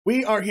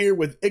We are here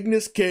with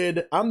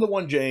IgnisKidd. I'm the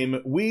one,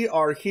 James. We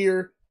are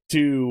here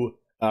to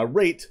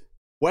rate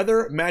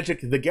whether Magic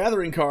the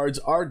Gathering cards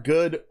are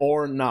good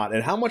or not.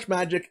 And how much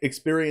Magic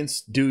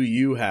experience do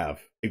you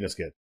have,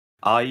 IgnisKidd?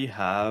 I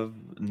have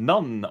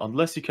none,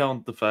 unless you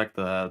count the fact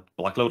that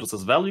Black Lotus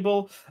is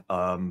valuable.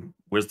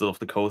 Wizard of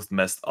the Coast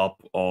messed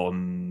up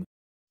on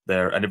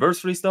their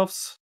anniversary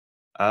stuffs,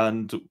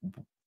 and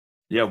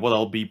yeah, what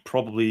I'll be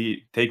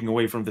probably taking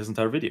away from this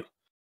entire video.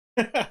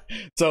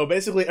 So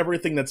basically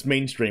everything that's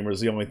mainstream is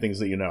the only things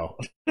that you know.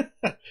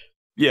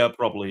 Yeah,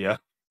 probably, yeah.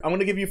 I'm going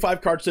to give you 5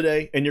 cards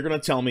today, and you're going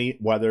to tell me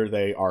whether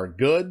they are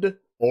good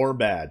or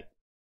bad.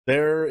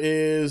 There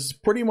is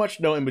pretty much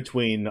no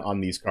in-between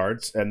on these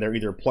cards, and they're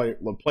either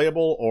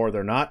playable or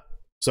they're not.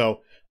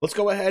 So let's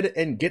go ahead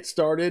and get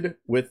started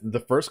with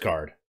the first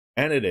card,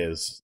 and it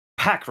is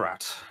Pack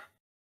Rat.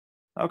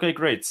 Okay,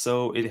 great.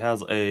 So it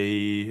has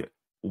a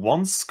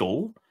 1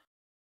 skull.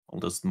 I'll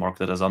just mark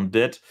that as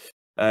undead.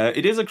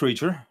 It is a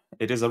creature.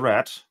 It is a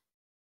rat.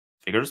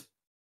 Figures.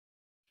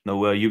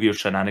 No Yu-Gi-Oh!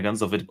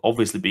 Shenanigans of it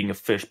obviously being a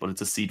fish, but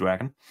it's a sea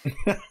dragon.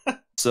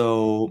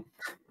 So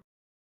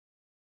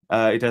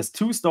it has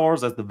 2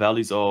 stars as the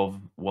values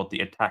of what the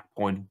attack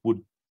point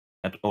would,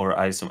 or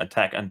I assume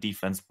attack and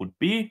defense would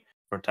be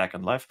for attack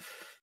and life.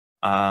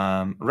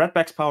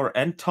 Ratback's power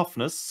and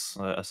toughness,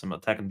 some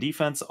attack and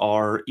defense,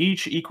 are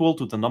each equal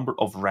to the number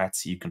of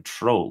rats you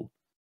control.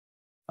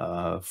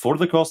 For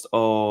the cost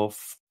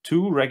of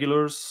 2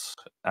 regulars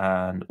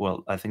and,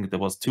 well, I think there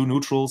was 2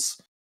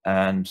 neutrals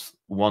and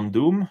 1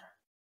 doom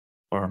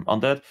or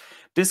undead.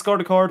 Discard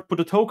a card, put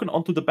a token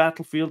onto the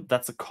battlefield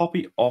that's a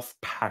copy of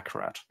Pack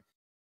Rat.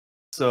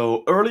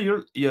 So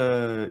earlier,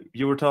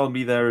 you were telling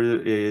me there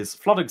is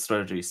flooding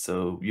strategies,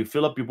 so you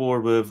fill up your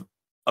board with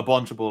a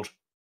bunch of bullshit.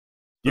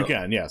 You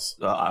can, yes.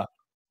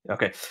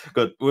 Okay,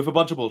 good. With a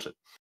bunch of bullshit.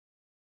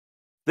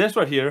 This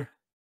right here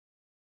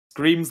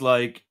screams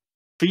like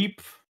cheap.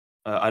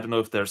 I don't know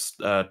if there's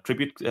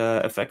tribute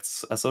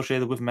effects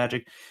associated with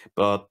Magic,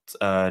 but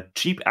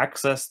cheap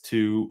access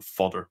to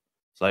fodder.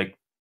 It's like,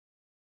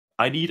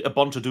 I need a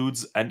bunch of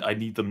dudes, and I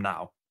need them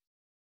now.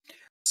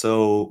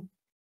 So,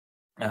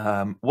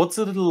 what's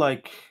the little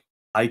like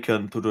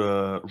icon to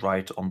the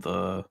right on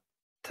the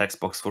text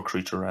box for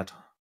creature rat?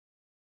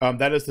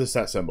 That is the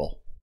set symbol.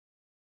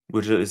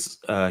 Which is,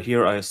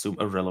 here I assume,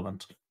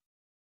 irrelevant.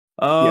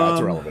 Yeah,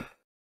 it's irrelevant.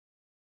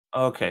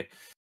 Okay.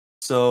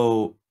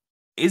 So,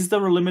 is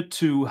there a limit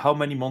to how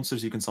many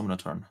monsters you can summon a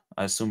turn?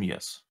 I assume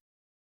yes.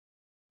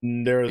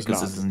 There is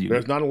not.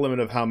 There's not a limit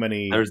of how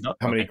many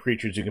many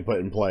creatures you can put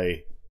in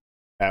play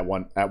at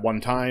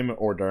one time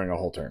or during a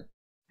whole turn.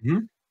 Mm-hmm.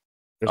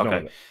 There's no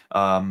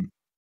limit.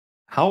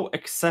 How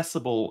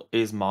accessible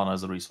is mana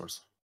as a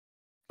resource?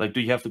 Like,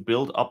 do you have to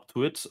build up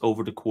to it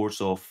over the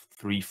course of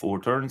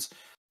 3-4 turns,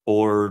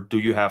 or do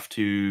you have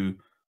to,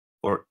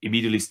 or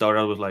immediately start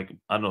out with, like,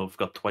 I don't know, I've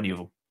got 20 of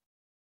them?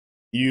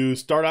 You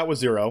start out with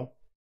 0,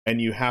 and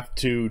you have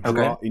to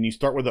draw, and you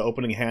start with the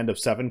opening hand of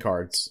 7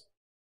 cards,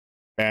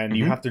 and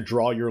you have to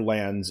draw your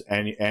lands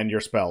and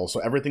your spells. So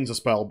everything's a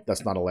spell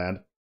that's not a land.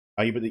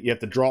 You have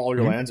to draw all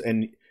your lands,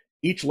 and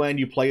each land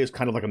you play is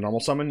kind of like a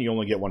normal summon. You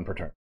only get 1 per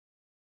turn.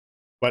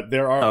 But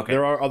there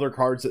are other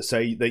cards that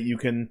say that you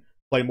can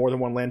play more than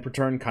 1 land per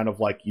turn, kind of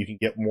like you can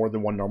get more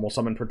than 1 normal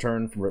summon per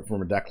turn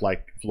from a deck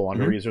like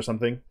Floowandereeze or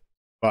something.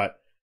 But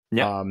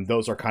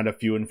those are kind of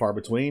few and far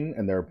between,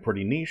 and they're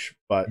pretty niche,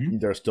 but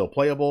they're still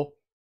playable.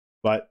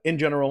 But in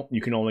general, you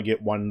can only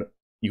get 1.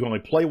 You can only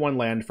play 1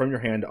 land from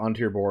your hand onto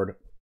your board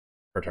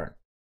per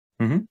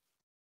turn.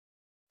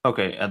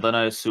 Okay, and then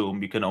I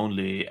assume you can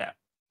only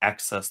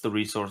access the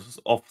resources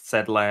of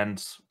said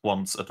lands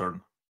once a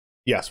turn.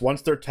 Yes,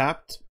 once they're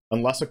tapped,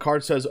 unless a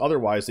card says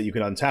otherwise that you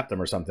can untap them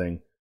or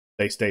something,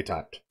 they stay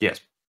tapped.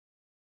 Yes.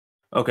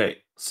 Okay,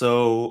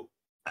 so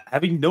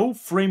having no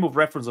frame of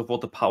reference of what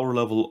the power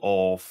level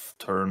of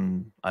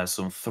turn, I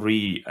assume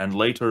 3 and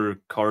later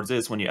cards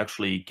is when you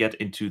actually get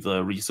into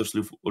the resource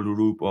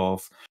loop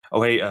of,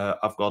 oh hey,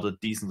 I've got a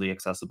decently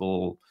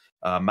accessible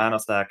mana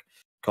stack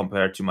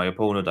compared to my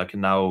opponent. I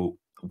can now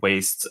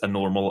waste a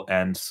normal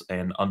and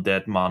an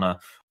undead mana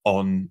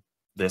on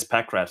this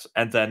Pack Rat,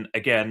 and then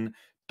again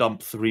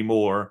dump 3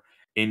 more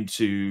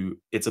into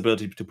its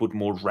ability to put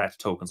more rat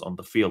tokens on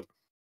the field.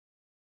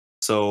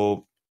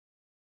 So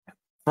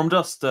from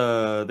just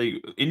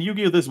in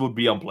Yu-Gi-Oh! This would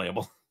be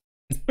unplayable.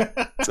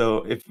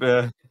 So if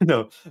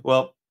no,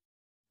 well,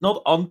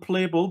 not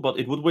unplayable, but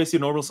it would waste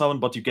your normal summon,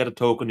 but you get a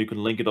token you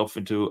can link it off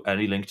into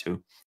any link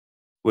to,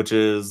 which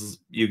is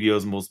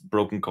Yu-Gi-Oh!'s most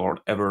broken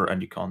card ever,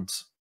 and you can't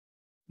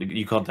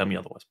tell me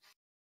otherwise.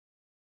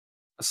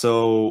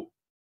 So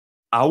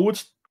I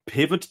would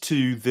pivot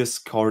to this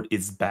card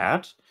is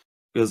bad,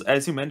 because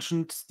as you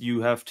mentioned,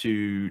 you have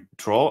to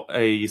draw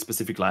a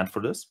specific land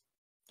for this.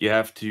 You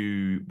have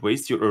to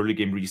waste your early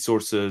game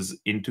resources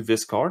into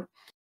this card,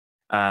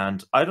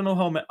 and I don't know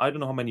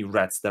how many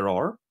rats there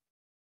are.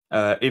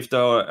 If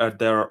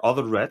there are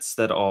other rats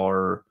that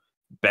are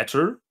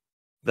better,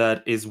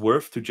 that is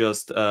worth to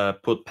just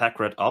put Pack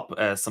Rat up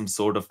as some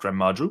sort of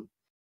Dramaju.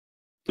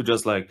 to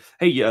just like,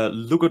 hey,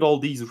 look at all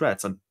these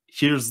rats, and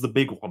here's the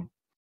big one,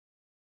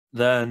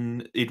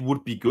 then it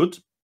would be good.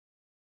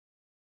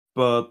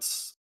 But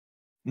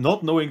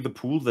not knowing the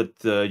pool that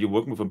you're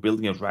working with and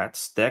building a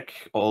rat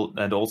deck,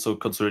 and also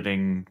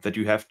considering that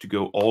you have to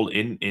go all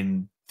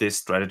in this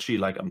strategy,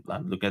 like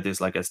I'm looking at this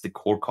like as the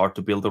core card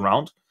to build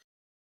around.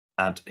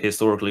 And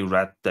historically,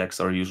 rat decks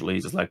are usually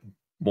just like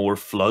more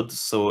floods.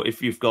 So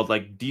if you've got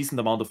like decent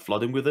amount of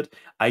flooding with it,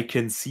 I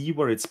can see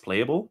where it's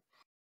playable.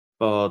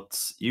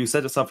 But you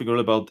said something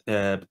earlier about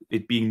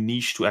it being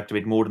niche to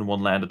activate more than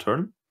one land a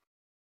turn.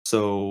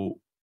 So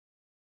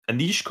a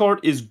niche card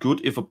is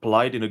good if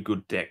applied in a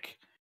good deck.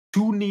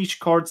 Two niche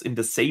cards in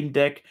the same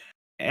deck,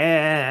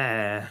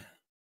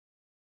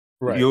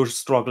 Right. You're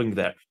struggling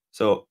there.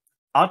 So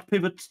Art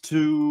Pivot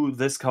to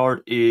this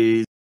card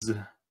is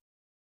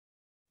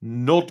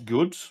not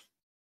good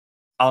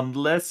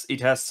unless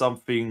it has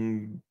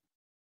something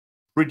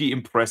pretty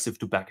impressive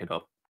to back it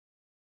up.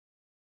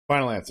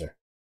 Final answer.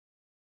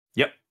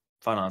 Yep,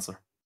 final answer.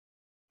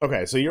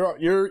 Okay, so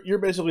your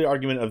basically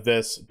argument of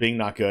this being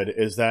not good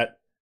is that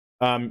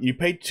you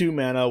pay 2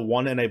 mana,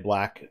 1 and a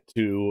black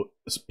to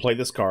play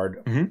this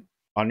card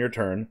on your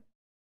turn.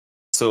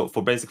 So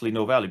for basically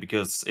no value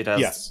because it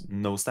has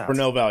no stats. For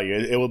no value.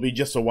 It will be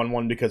just a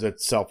 1/1 because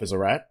itself is a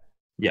rat.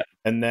 Yeah.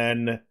 And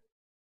then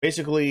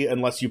basically,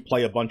 unless you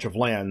play a bunch of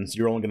lands,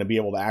 you're only going to be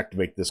able to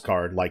activate this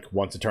card like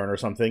once a turn or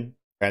something.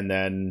 And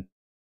then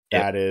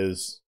that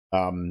is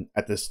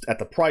at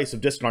the price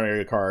of discarding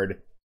a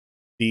card,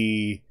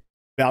 the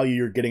value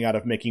you're getting out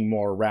of making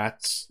more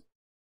rats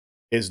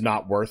is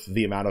not worth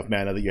the amount of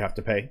mana that you have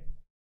to pay.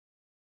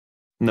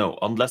 No,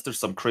 unless there's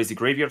some crazy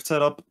graveyard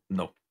setup,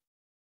 no.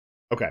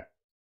 Okay.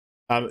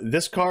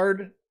 This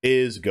card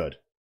is good.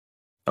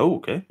 Oh,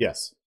 okay.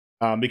 Yes.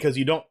 Because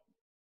you don't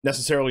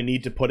necessarily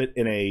need to put it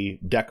in a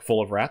deck full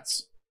of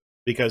rats,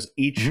 because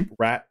each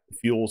rat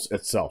fuels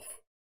itself.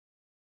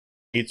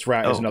 Each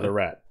rat is another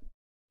rat.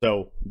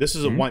 So this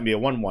is might be a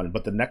 1/1,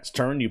 but the next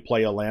turn you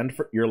play a land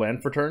for your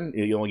land for turn,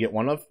 you only get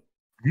one of,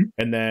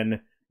 and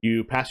then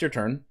you pass your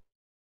turn,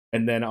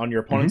 and then on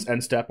your opponent's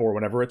end step or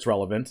whenever it's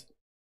relevant,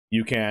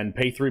 you can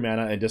pay 3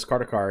 mana and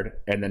discard a card,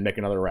 and then make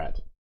another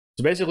rat.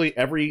 So basically,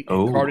 every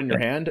card in your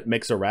hand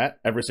makes a rat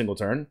every single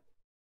turn,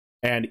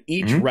 and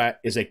each rat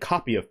is a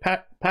copy of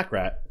Pack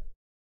Rat,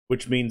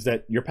 which means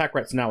that your Pack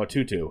Rat's now a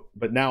 2/2,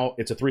 but now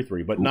it's a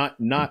 3/3, but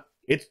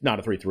it's not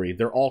a 3/3.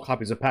 They're all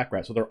copies of Pack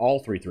Rat, so they're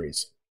all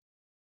 3/3s.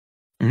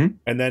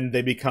 And then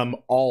they become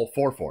all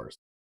 4/4s,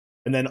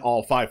 and then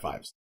all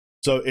 5/5s.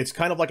 So it's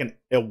kind of like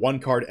a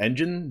one-card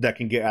engine that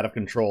can get out of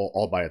control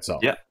all by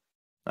itself. Yeah.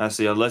 I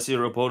see. Unless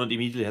your opponent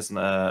immediately has an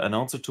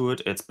answer to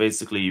it, it's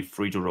basically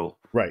free to roll.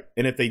 Right.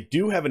 And if they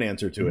do have an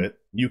answer to it,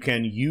 you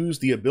can use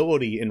the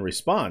ability in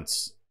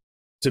response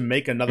to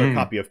make another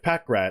copy of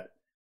Pack Rat.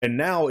 And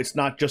now it's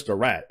not just a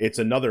rat, it's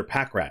another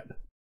Pack Rat.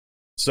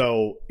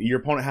 So your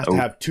opponent has to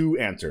have 2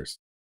 answers.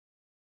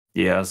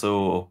 Yeah,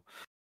 so...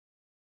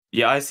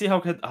 Yeah, I see how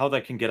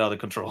that can get out of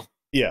control.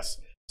 Yes.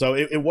 So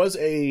it was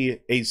a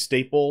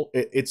staple.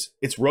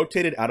 It's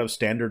rotated out of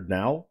standard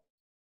now.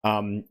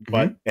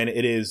 But and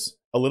it is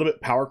a little bit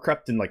power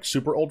crept in like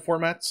super old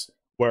formats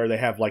where they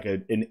have like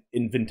an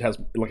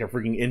like a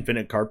freaking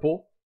infinite card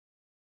pool.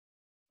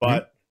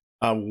 But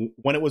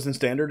when it was in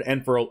standard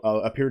and for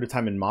a period of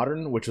time in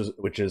modern, which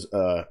is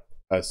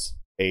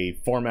a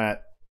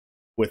format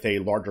with a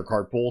larger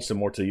card pool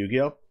similar to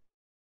Yu-Gi-Oh,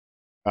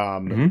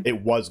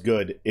 it was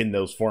good in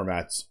those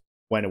formats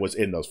when it was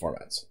in those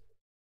formats.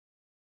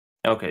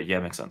 Okay, yeah,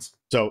 makes sense.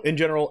 So in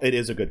general, it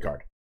is a good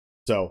card.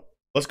 So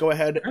let's go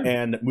ahead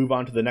and move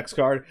on to the next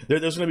card.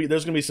 There's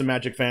gonna be some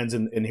Magic fans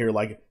in here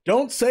like,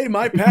 don't say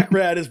my Pack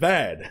Rat is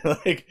bad.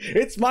 Like,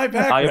 it's my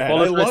Pack Rat.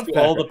 I love to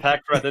all the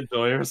Pack Rat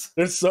enjoyers.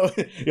 There's so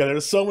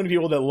many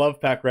people that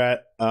love Pack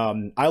Rat.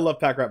 I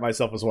love Pack Rat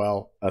myself as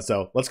well.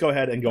 So let's go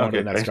ahead and go on to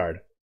the next card.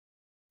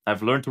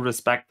 I've learned to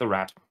respect the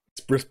rat.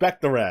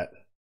 Respect the rat.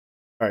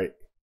 All right.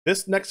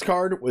 This next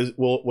card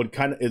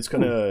it's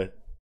gonna.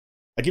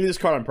 I give you this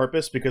card on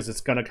purpose because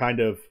it's gonna kind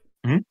of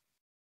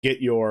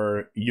get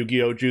your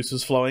Yu-Gi-Oh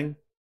juices flowing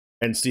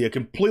and see a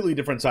completely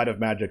different side of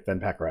Magic than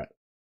Pack Rat.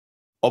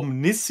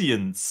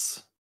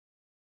 Omniscience.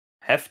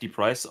 Hefty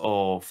price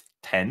of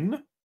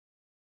 10.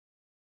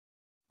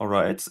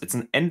 Alright, it's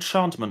an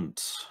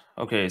enchantment.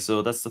 Okay,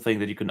 so that's the thing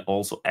that you can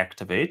also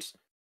activate.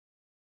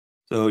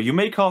 So you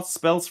may cast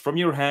spells from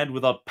your hand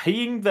without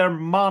paying their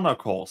mana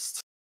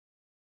cost.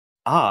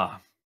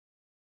 Ah.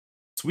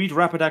 Sweet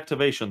rapid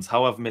activations,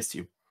 how I've missed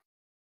you.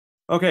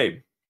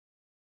 Okay.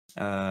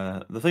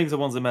 The things that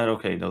ones that matter.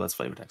 Okay, no, that's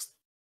flavor text.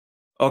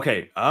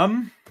 Okay,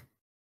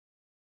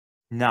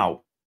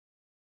 now,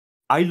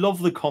 I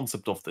love the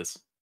concept of this.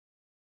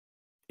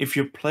 If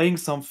you're playing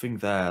something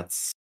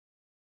that's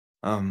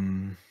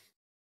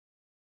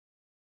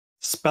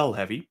spell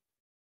heavy,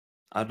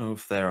 I don't know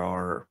if there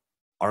are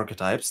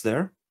archetypes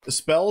there. The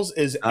spells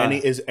is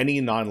any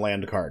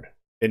non-land card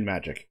in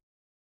Magic.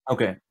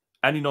 Okay,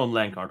 any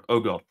non-land card. Oh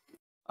god.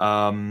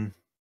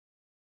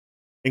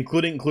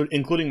 Including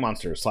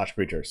monsters /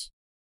 creatures.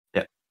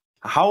 Yeah.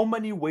 How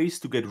many ways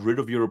to get rid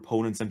of your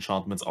opponent's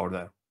enchantments are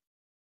there?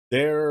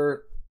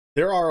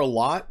 There are a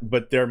lot,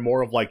 but they're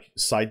more of like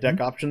side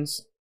deck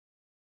options.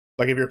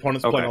 Like if your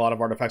opponent's playing a lot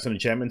of artifacts and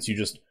enchantments, you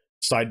just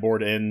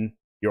sideboard in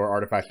your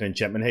artifact and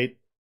enchantment hate.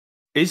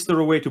 Is there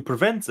a way to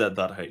prevent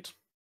that hate?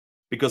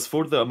 Because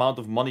for the amount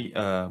of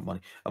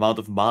amount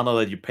of mana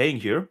that you're paying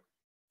here,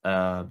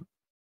 the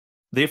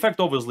effect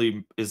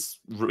obviously is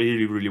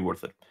really, really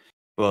worth it.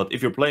 But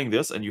if you're playing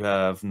this and you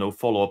have no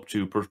follow-up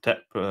to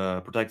protect,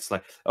 it's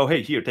like, oh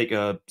hey, here, take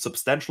a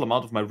substantial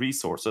amount of my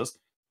resources,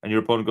 and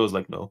your opponent goes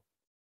like, no,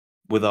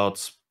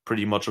 without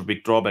pretty much a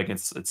big drawback.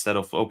 Instead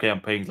of, okay,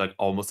 I'm paying like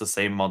almost the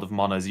same amount of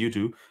mana as you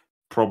do,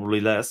 probably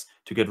less,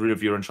 to get rid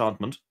of your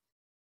enchantment.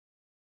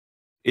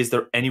 Is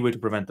there any way to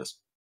prevent this?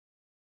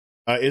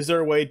 Is there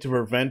a way to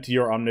prevent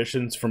your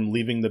omniscience from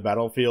leaving the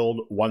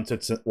battlefield once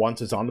it's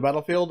on the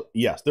battlefield?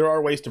 Yes, there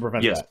are ways to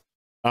prevent that.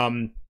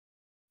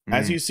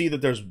 As you see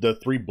that there's the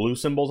 3 blue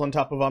symbols on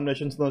top of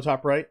omniscience in the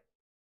top right.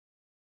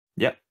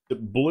 Yep. The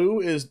blue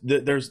is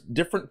there's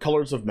different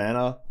colors of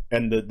mana,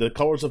 and the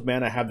colors of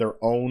mana have their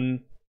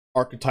own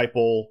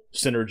archetypal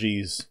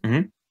synergies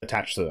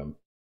attached to them.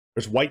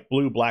 There's white,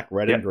 blue, black,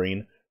 red, and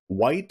green.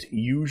 White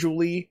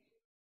usually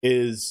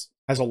has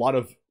a lot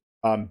of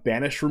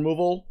banish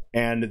removal,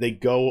 and they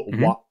go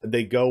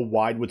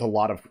wide with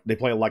they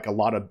play like a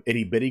lot of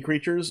itty bitty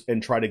creatures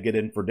and try to get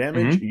in for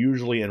damage,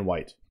 usually in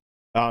white.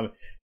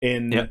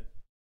 And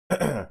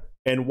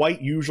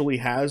white usually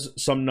has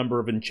some number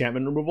of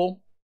enchantment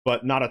removal,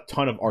 but not a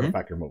ton of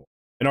artifact removal.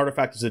 An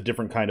artifact is a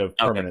different kind of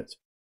permanent.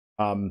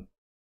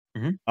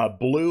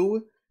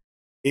 Blue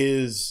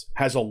has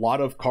a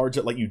lot of cards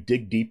that let you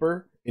dig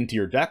deeper into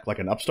your deck, like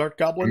an upstart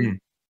goblin.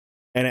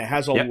 And it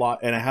has a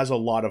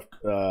lot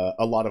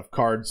of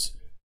cards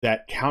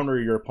that counter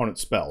your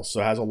opponent's spells.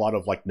 So it has a lot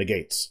of like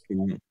negates.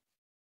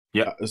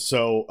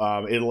 So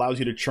it allows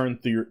you to churn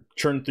through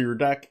your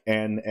deck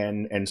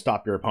and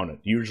stop your opponent,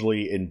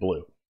 usually in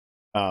blue.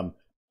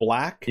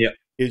 Black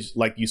is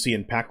like you see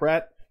in Pack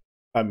Rat.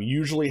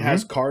 Usually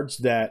has cards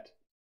that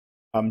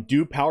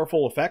do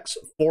powerful effects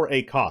for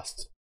a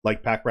cost.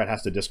 Like Pack Rat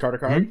has to discard a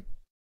card.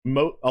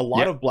 A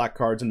lot of black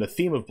cards, and the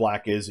theme of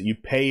black is you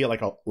pay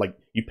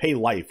you pay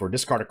life or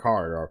discard a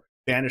card or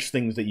banish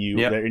things that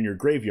that are in your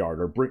graveyard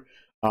or bring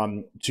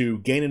to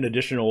gain an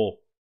additional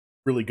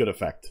really good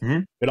effect.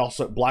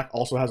 Black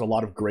also has a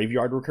lot of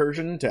graveyard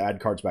recursion to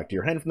add cards back to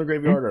your hand from the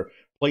graveyard or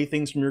play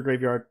things from your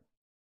graveyard.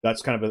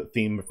 That's kind of a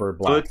theme for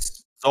black. So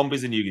it's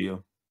zombies in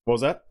Yu-Gi-Oh. What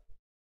was that?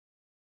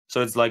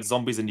 So it's like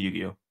zombies in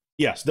Yu-Gi-Oh.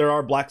 Yes, there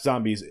are black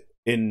zombies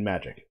in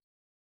Magic.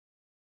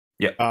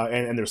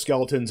 And there's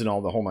skeletons and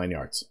all the whole 9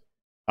 yards.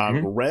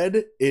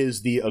 Red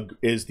is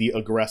the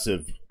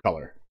aggressive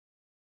color.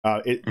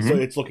 So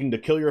it's looking to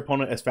kill your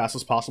opponent as fast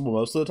as possible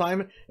most of the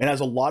time, and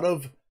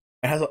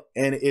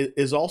it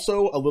is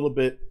also a little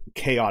bit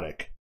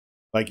chaotic.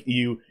 Like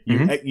you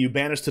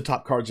banish the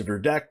top cards of your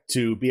deck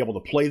to be able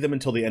to play them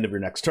until the end of your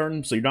next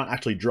turn. So you're not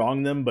actually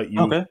drawing them, but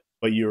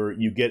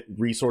you get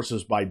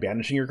resources by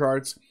banishing your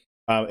cards.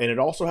 And it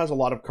also has a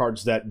lot of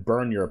cards that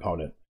burn your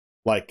opponent,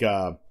 like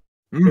the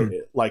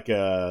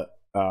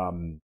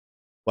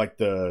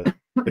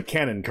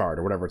cannon card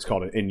or whatever it's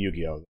called in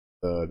Yu-Gi-Oh.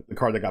 The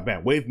card that got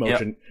banned, Wave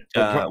Motion.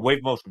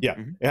 Wave Motion. Yeah,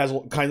 it has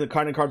kind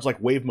of cards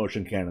like Wave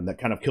Motion Cannon that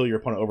kind of kill your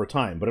opponent over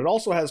time. But it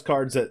also has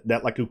cards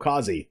that like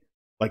Ukazi,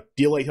 like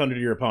deal 800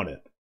 to your opponent.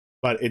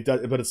 But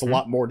it's a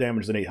lot more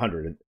damage than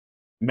 800.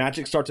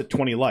 Magic starts at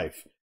 20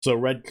 life, so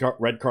red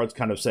cards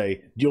kind of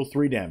say deal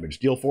 3 damage,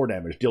 deal 4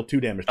 damage, deal 2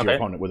 damage to your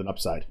opponent with an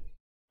upside.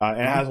 And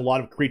it has a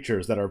lot of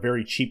creatures that are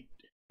very cheap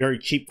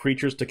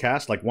creatures to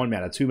cast, like 1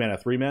 mana, 2 mana,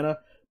 3 mana,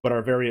 but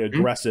are very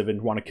aggressive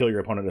and want to kill your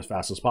opponent as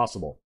fast as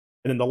possible.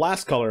 And then the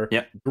last color,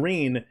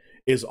 green,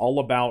 is all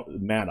about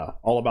mana,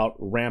 all about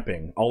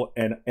ramping.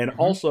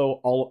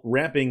 Also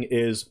ramping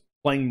is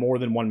playing more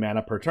than 1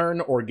 mana per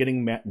turn or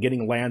getting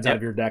lands out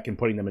of your deck and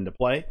putting them into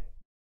play.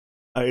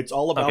 It's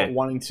all about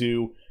wanting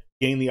to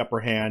gain the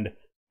upper hand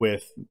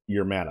with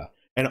your mana.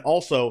 And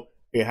also,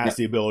 it has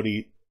the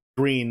ability,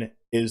 green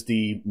is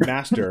the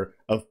master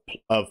of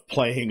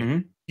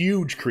playing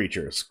huge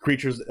creatures.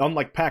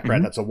 Unlike Pack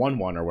Rat, that's a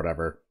 1/1 or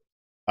whatever.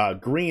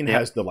 Green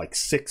has the like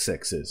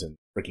 6/6s and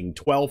freaking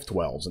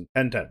 12/12s and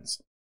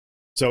 10/10s.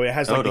 So it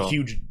has like the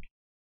huge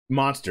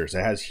monsters. It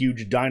has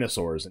huge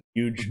dinosaurs and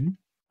huge,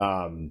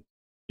 and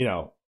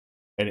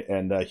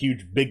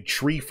huge big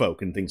tree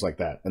folk and things like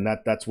that. And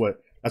that's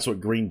what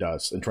green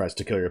does and tries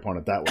to kill your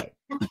opponent that way.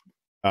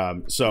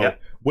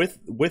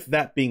 With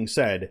that being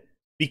said,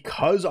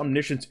 because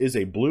Omniscience is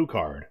a blue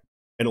card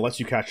and it lets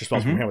you cast your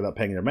spells from your hand without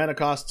paying their mana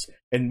costs,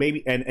 and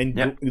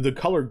the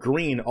color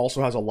green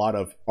also has a lot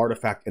of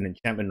artifact and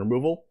enchantment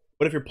removal.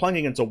 But if you're playing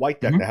against a white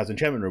deck that has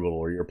enchantment removal,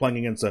 or you're playing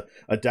against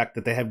a deck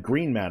that they have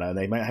green mana and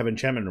they might have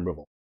enchantment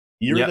removal,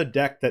 you're the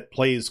deck that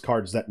plays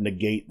cards that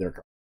negate their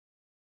cards.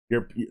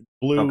 Your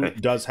blue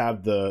does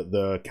have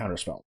the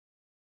counterspell.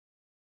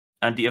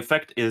 And the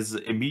effect is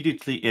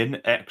immediately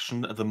in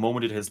action the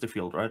moment it hits the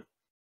field, right?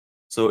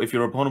 So if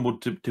your opponent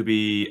would to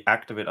be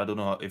activate, I don't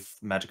know if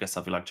Magic has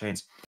something like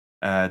chains,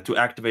 to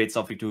activate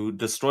something to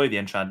destroy the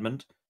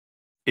enchantment,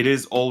 it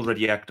is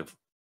already active.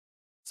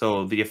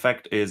 So the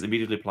effect is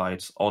immediately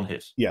applied on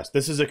hit. Yes,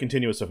 this is a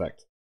continuous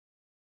effect.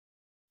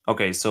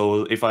 Okay,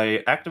 so if I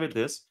activate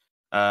this,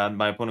 and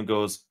my opponent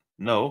goes,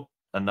 no,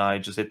 and I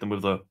just hit them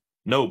with the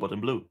no, but in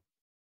blue.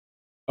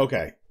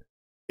 Okay.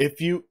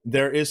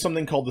 There is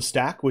something called the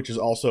stack, which is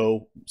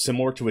also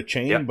similar to a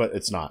chain, but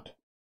it's not.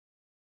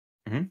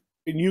 Mm-hmm.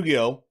 In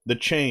Yu-Gi-Oh, the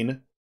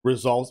chain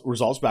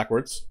resolves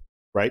backwards,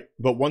 right?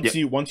 But once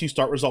you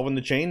start resolving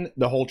the chain,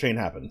 the whole chain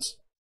happens.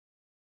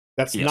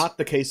 That's not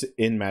the case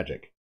in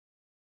Magic.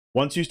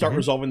 Once you start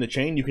resolving the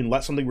chain, you can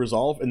let something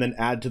resolve and then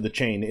add to the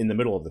chain in the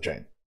middle of the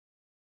chain.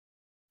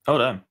 Oh,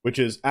 damn. Which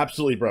is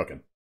absolutely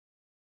broken.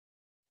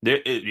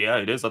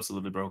 It is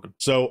absolutely broken.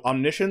 So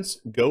Omniscience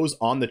goes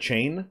on the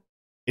chain.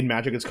 In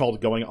Magic, it's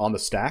called going on the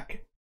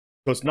stack.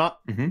 So it's not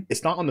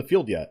on the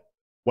field yet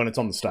when it's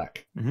on the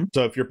stack.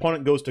 So if your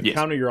opponent goes to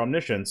counter your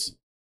Omniscience,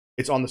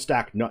 it's on the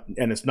stack,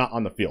 and it's not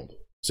on the field.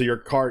 So your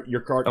card, you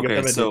have to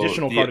have an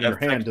additional card in your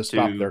hand to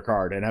stop their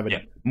card and have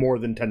it more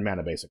than 10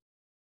 mana, basically,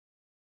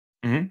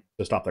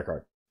 to stop their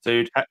card.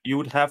 So you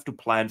would have to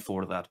plan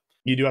for that.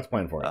 You do have to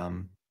plan for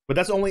it. But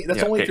that's only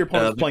if your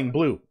opponent's playing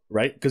blue,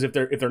 right? Because if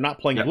they're not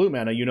playing blue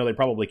mana, you know they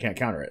probably can't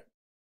counter it.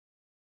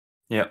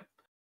 Yeah.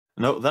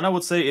 No, then I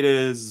would say it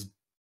is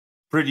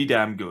pretty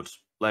damn good.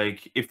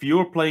 Like, if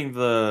you're playing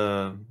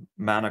the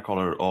mana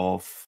color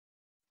of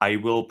I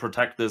will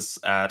protect this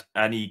at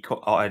any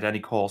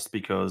cost,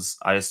 because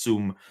I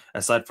assume,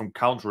 aside from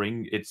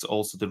countering, it's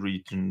also the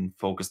region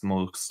focused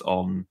most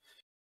on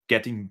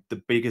getting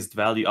the biggest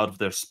value out of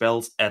their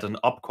spells at an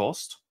up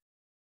cost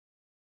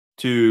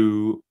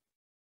to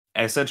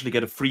essentially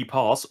get a free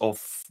pass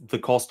of the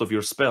cost of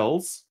your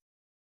spells.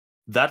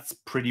 That's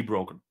pretty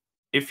broken.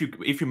 If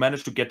you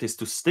manage to get this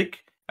to stick,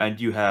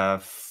 and you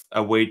have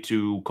a way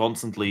to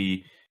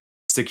constantly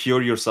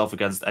secure yourself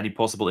against any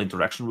possible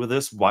interaction with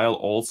this while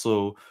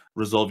also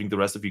resolving the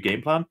rest of your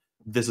game plan,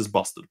 this is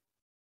busted.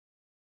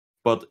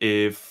 But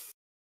if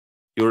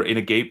you're in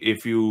a game,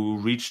 if you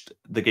reached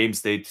the game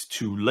state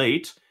too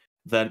late,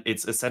 then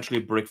it's essentially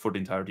a brick for the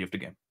entirety of the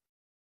game.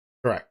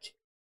 Correct.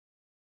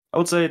 I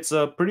would say it's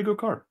a pretty good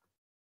card.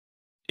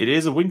 It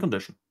is a win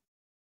condition.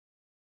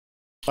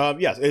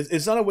 Yes,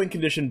 it's not a win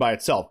condition by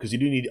itself, because you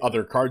do need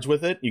other cards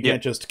with it. You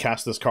can't just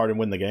cast this card and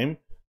win the game.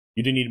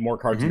 You do need more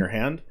cards in your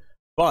hand.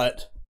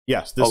 But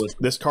yes,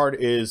 this card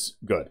is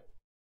good.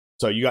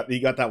 So you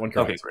got that one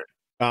correct. Okay,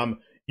 great.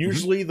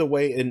 Usually the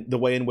way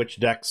in which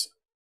decks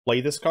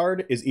play this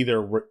card is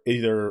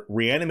either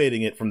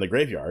reanimating it from the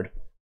graveyard,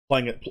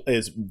 putting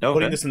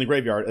this in the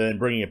graveyard and then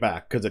bringing it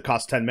back, because it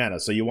costs 10 mana.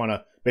 So you want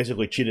to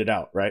basically cheat it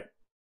out, right?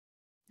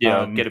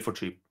 Yeah, get it for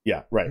cheap.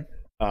 Yeah, right.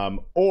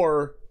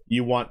 Or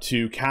you want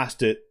to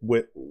cast it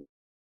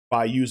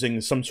by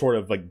using some sort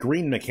of like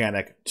green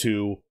mechanic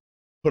to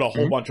put a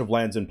whole bunch of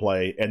lands in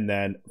play, and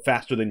then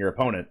faster than your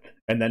opponent,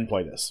 and then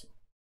play this.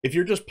 If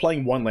you're just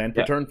playing one land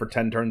per turn for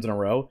 10 turns in a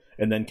row,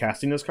 and then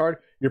casting this card,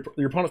 your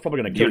opponent's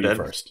probably going to kill you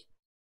first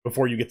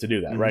before you get to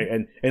do that, right?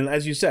 And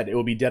as you said, it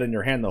will be dead in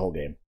your hand the whole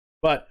game.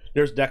 But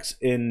there's decks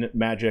in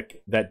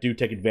Magic that do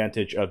take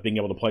advantage of being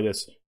able to play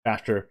this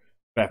faster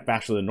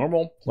than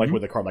normal, like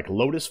with a card like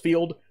Lotus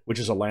Field, which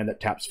is a land that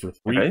taps for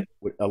 3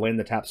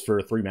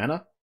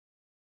 mana.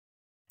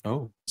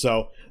 Oh.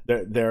 So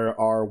there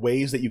are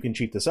ways that you can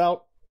cheat this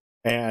out,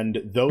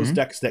 and those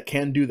decks that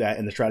can do that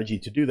and the strategy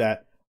to do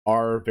that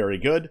are very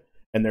good.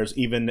 And there's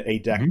even a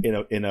deck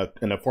in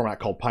a format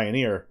called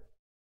Pioneer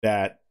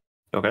that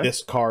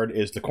this card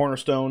is the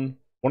cornerstone,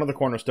 one of the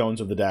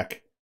cornerstones of the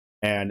deck,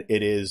 and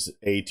it is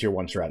a tier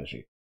 1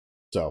 strategy.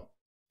 So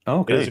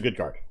it is a good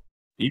card.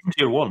 Even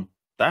tier 1.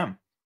 Damn.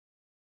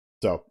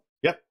 So,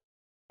 yep.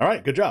 All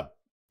right, good job.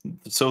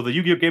 So the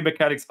Yu-Gi-Oh game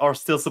mechanics are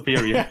still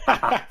superior.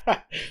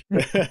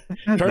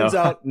 Turns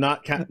out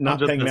not paying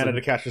mana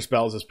to cast your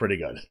spells is pretty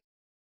good.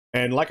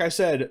 And like I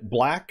said,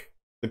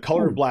 the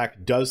color of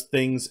black does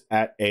things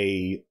at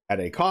a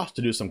cost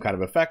to do some kind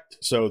of effect.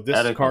 So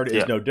this card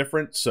is no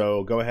different.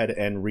 So go ahead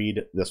and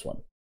read this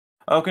one.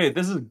 Okay,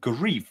 this is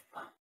Grief.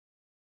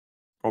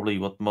 Probably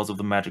what most of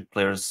the Magic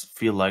players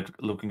feel like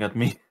looking at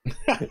me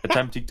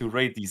attempting to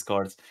raid these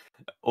cards,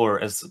 or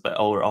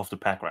after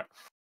pack rat.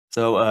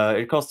 So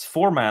it costs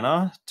 4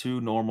 mana, 2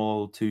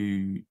 normal,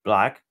 2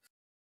 black.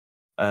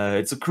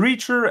 It's a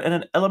creature and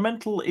an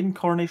elemental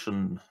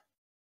incarnation.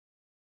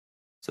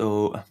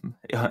 So,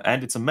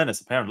 and it's a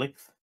menace, apparently.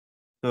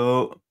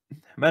 So,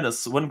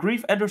 menace. When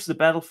Grief enters the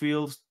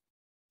battlefield,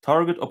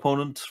 target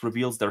opponent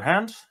reveals their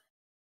hand.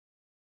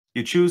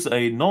 You choose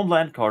a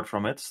non-land card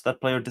from it. That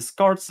player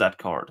discards that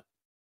card.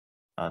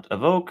 And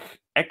evoke,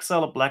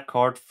 exile a black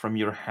card from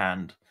your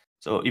hand.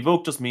 So,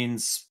 evoke just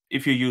means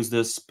if you use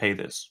this, pay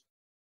this.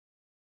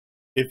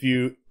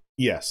 You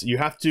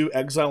have to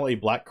exile a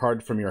black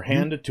card from your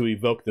hand to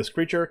evoke this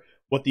creature.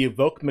 What the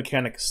evoke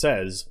mechanic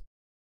says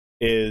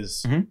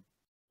is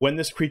when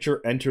this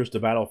creature enters the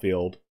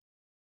battlefield,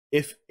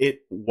 if it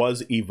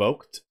was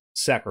evoked,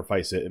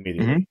 sacrifice it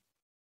immediately.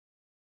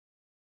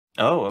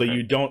 Oh, okay. So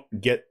you don't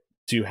get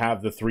to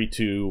have the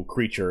 3/2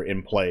 creature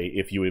in play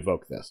if you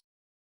evoke this.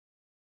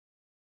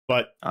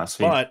 But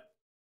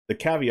the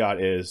caveat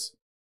is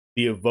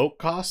the evoke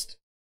cost,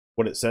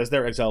 what it says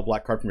there, exile a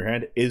black card from your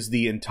hand, is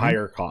the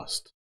entire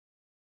cost.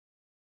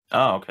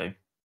 Oh, okay.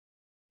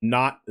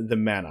 Not the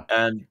mana.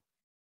 And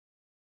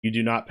you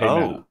do not pay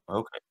mana.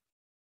 Okay.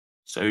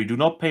 So you do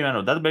not pay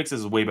mana. That makes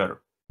this way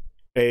better.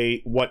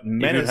 What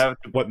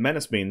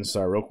menace means,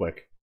 real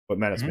quick, what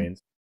menace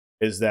means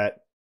is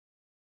that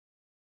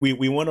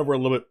we went over a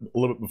little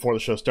bit before the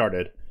show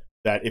started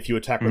that if you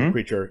attack with a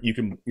creature,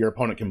 your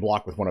opponent can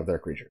block with one of their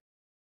creatures.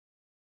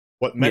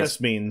 What menace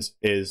means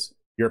is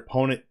your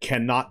opponent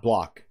cannot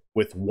block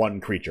with one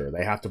creature.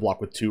 They have to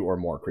block with 2 or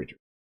more creatures.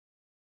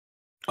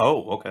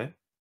 Oh, okay.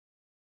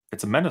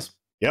 It's a menace.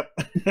 Yep.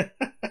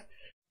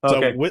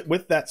 So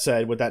with that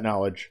said, with that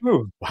knowledge,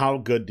 how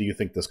good do you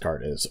think this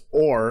card is?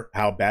 Or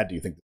how bad do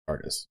you think this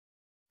card is?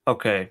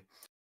 Okay.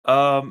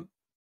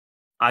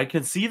 I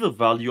can see the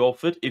value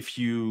of it if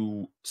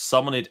you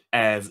summon it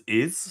as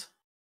is,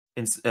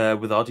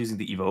 without using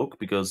the evoke,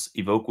 because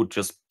evoke would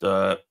just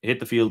hit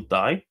the field,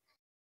 die.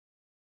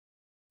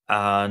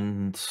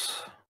 And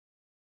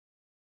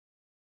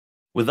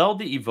without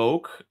the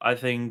evoke, I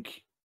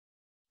think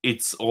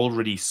it's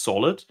already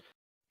solid,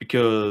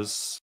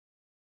 because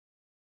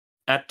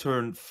at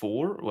turn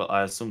 4, well,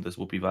 I assume this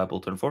will be viable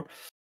turn 4,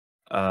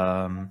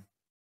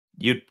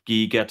 you'd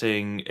be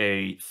getting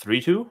a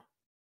 3/2,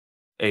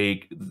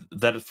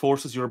 that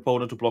forces your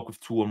opponent to block with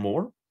 2 or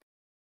more.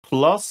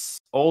 Plus,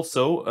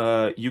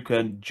 also, you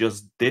can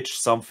just ditch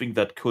something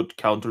that could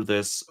counter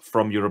this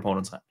from your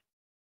opponent's hand.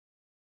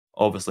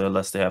 Obviously,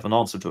 unless they have an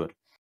answer to it,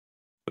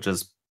 which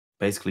is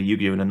basically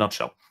Yu-Gi-Oh! In a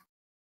nutshell.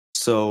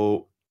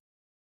 So,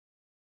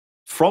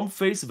 from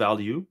face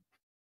value,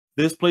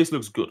 this place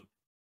looks good.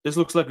 This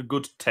looks like a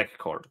good tech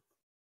card.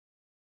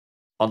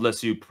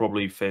 Unless you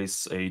probably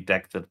face a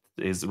deck that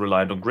is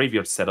reliant on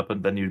graveyard setup,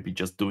 and then you'd be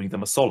just doing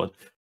them a solid.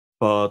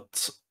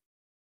 But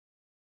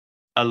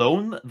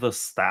alone, the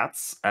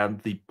stats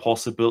and the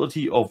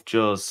possibility of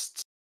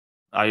just...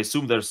 I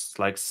assume there's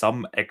like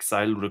some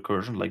exile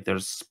recursion, like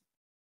there's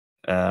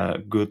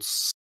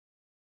goods.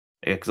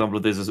 Example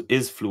of this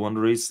is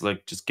Fluenderies,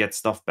 like just get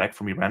stuff back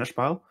from your banish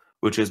pile,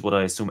 which is what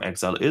I assume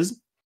exile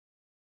is.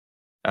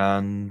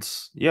 And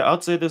yeah,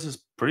 I'd say this is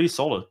pretty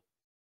solid.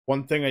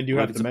 One thing I do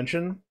have to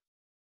mention,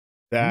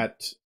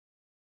 that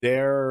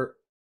I'm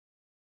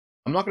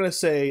not going to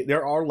say,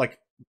 there are like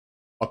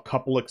a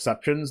couple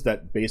exceptions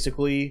that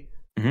basically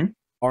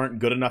aren't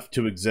good enough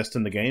to exist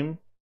in the game.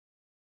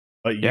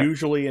 But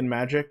usually in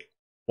Magic,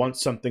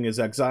 once something is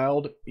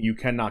exiled, you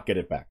cannot get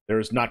it back.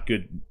 There's not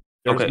good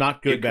banish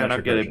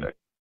recursion.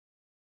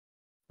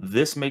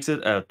 This makes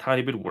it a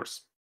tiny bit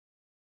worse.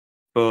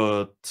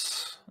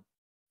 But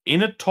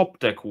in a top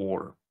deck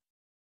war,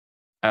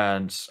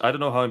 and I don't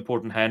know how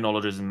important hand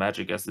knowledge is in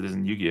Magic as it is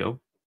in Yu-Gi-Oh!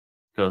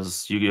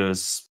 Because Yu-Gi-Oh!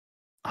 Is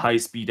high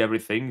speed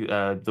everything.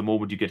 The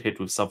moment you get hit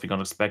with something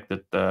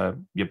unexpected,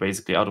 you're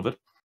basically out of it.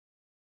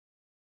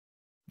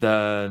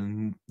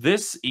 Then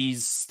this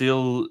is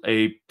still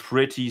a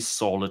pretty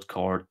solid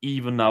card,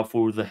 even now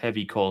for the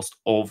heavy cost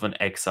of an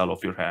exile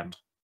of your hand.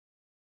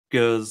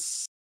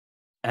 Because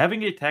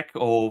having a tech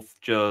of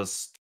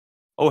just,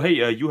 oh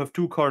hey, you have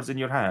 2 cards in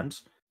your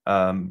hand,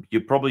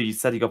 you're probably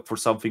setting up for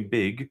something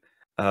big.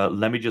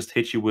 Let me just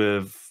hit you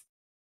with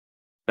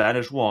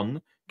banish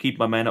 1, keep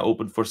my mana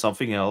open for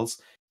something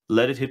else,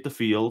 let it hit the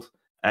field,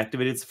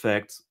 activate its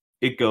effect,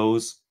 it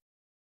goes,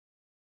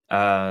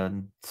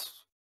 and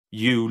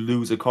you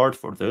lose a card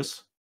for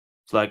this.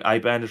 It's like, I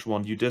banish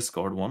 1, you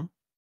discard 1.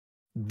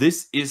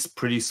 This is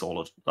pretty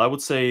solid. I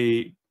would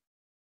say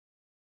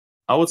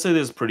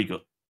this is pretty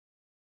good.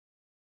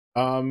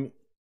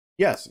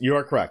 Yes, you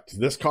are correct.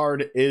 This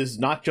card is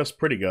not just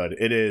pretty good,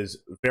 it is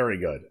very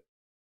good.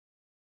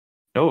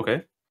 Oh,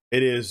 okay.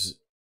 It is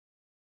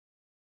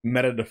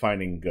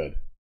meta-defining good.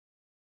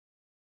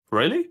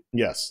 Really?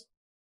 Yes.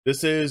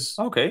 This is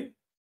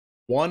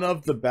one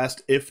of the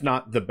best, if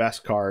not the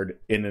best card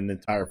in an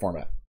entire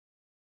format.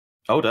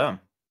 Oh, damn.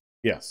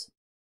 Yes.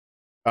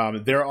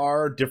 There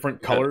are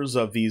different colors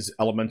of these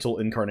elemental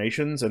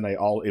incarnations, and they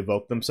all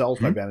evoke themselves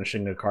by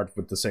banishing a card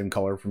with the same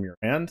color from your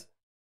hand.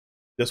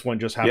 This one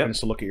just happens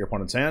to look at your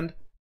opponent's hand.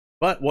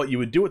 But what you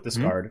would do with this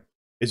card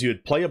is you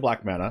would play a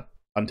black mana,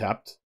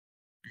 untapped,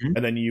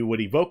 and then you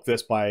would evoke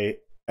this by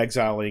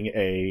exiling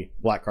a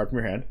black card from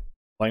your hand,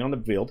 playing on the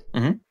field.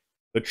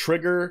 The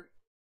trigger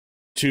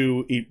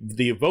to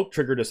the evoke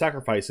trigger to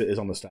sacrifice it is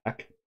on the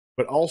stack,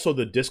 but also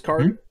the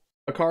discard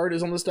a card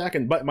is on the stack.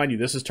 And but mind you,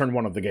 this is turn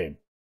 1 of the game.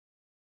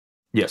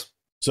 Yes.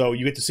 So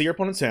you get to see your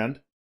opponent's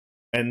hand,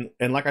 and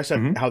like I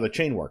said, how the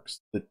chain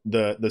works.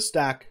 The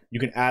stack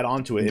you can add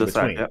onto it in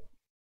between.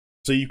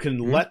 So you can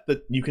let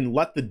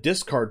the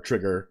discard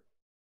trigger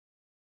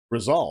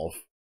resolve.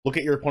 Look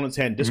at your opponent's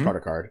hand, discard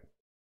a card,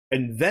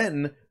 and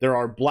then there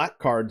are black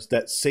cards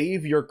that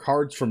save your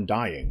cards from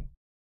dying.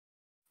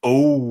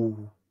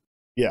 Oh,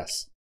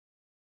 yes.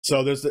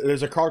 So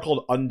there's a card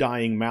called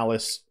Undying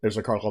Malice. There's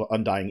a card called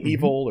Undying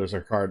Evil.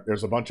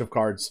 There's a bunch of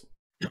cards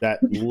that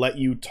let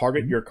you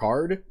target your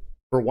card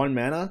for 1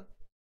 mana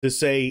to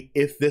say,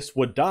 if this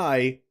would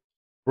die,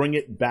 bring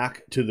it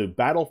back to the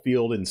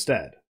battlefield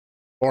instead.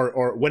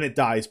 Or when it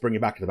dies, bring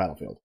it back to the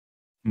battlefield.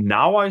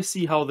 Now I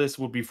see how this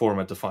would be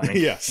format defining.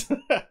 Yes.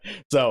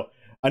 So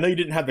I know you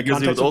didn't have the because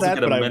context you would of also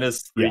that, get but a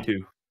menace 3/2.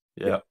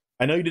 Yeah.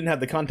 I know you didn't have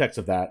the context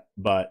of that,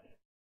 but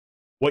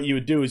what you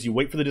would do is you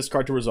wait for the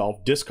discard to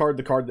resolve, discard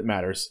the card that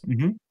matters,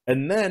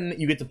 and then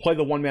you get to play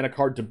the 1 mana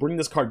card to bring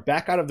this card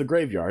back out of the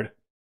graveyard,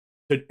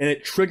 and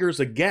it triggers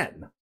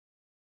again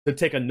to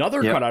take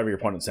another card out of your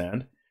opponent's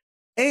hand,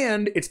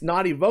 and it's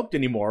not evoked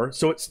anymore,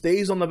 so it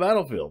stays on the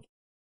battlefield.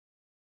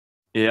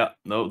 Yeah,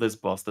 no, this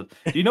busted.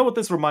 Do you know what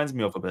this reminds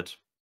me of a bit?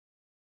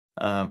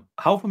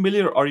 How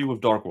familiar are you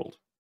with Dark World?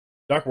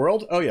 Dark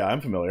World? Oh yeah,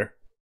 I'm familiar.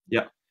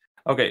 Yeah.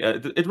 Okay,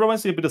 it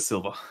reminds me a bit of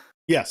Silva.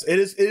 Yes, it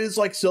is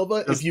like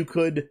Silva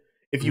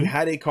if you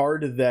had a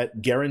card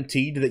that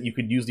guaranteed that you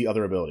could use the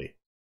other ability.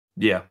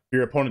 Yeah.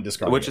 Your opponent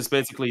discarded Which is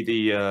basically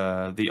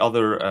the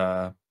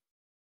other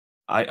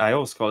I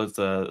always call it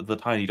the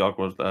tiny Dark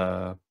World.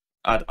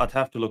 I'd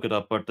have to look it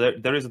up, but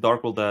there is a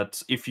Dark World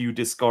that if you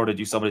discard it,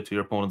 you summon it to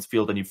your opponent's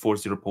field, and you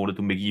force your opponent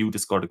to make you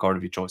discard a card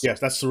of your choice. Yes,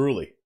 that's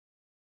Ceruli.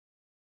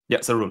 Yeah,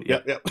 Ceruli.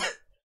 Yeah. Yep.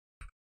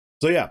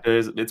 So yeah,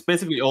 it's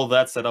basically all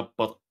that setup,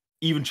 but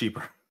even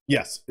cheaper.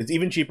 Yes, it's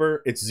even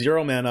cheaper. It's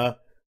 0 mana,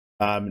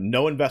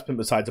 no investment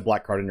besides a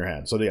black card in your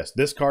hand. So yes,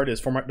 this card is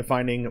format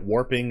defining,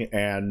 warping,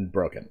 and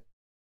broken.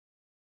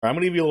 I'm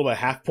going to give you a little bit of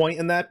half point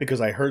in that because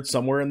I heard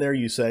somewhere in there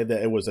you say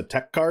that it was a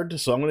tech card,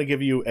 so I'm going to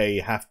give you a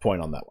half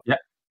point on that one. Yeah.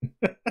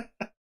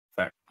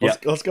 Fair.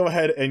 Let's go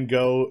ahead and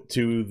go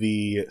to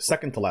the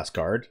second to last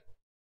card.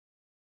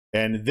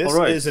 And this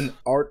is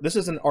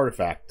an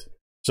artifact.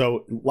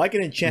 So, like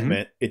an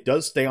enchantment, it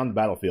does stay on the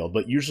battlefield,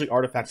 but usually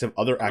artifacts have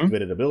other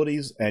activated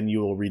abilities, and you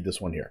will read this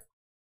one here.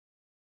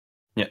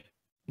 Yeah.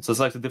 So it's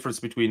like the difference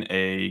between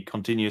a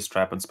continuous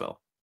trap and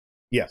spell.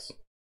 Yes.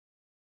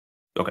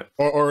 Okay.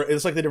 Or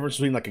it's like the difference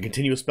between like a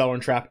continuous spell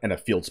and trap and a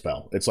field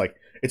spell. It's like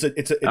it's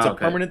a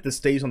permanent that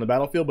stays on the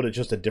battlefield, but it's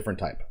just a different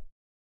type.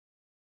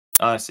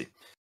 I see.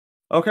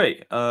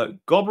 Okay,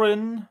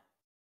 Goblin.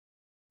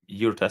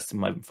 You're testing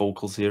my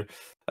vocals here.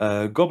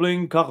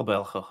 Goblin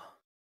Karbelcher.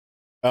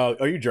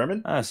 Are you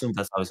German? I assume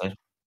that's how I say it.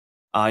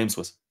 I am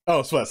Swiss.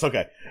 Oh, Swiss.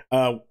 Okay.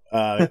 In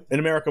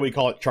America, we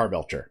call it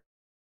Charbelcher.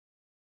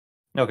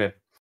 Okay.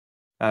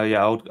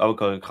 Yeah, I would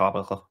call it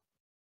Karbelcher.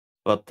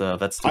 But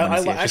that's too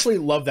many I actually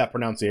love that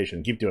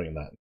pronunciation. Keep doing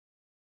that.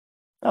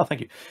 Oh,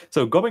 thank you.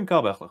 So, Goblin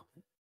Karbelcher.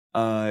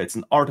 It's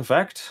an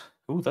artifact.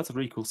 Ooh, that's a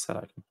really cool set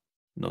item.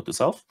 Note to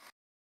self.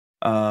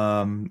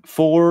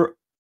 4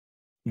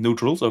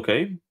 neutrals,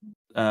 okay.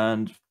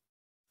 And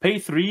pay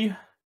 3.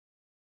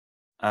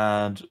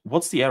 And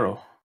what's the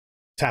arrow?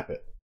 Tap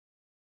it.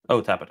 Oh,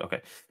 tap it,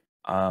 okay.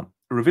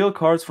 Reveal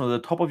cards from the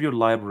top of your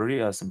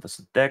library as in this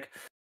deck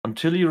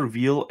until you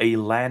reveal a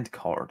land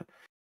card.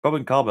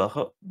 Goblin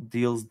Karbelcher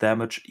deals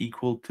damage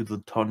equal to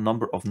the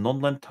number of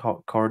non-land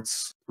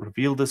cards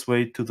revealed this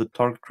way to the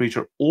target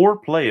creature or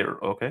player,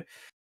 okay.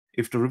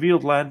 If the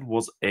revealed land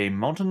was a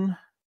mountain,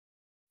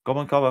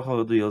 Goblin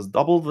Karbelcher deals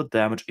double the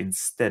damage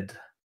instead.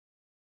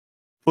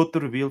 Put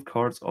the revealed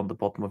cards on the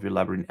bottom of your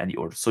library in any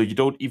order, so you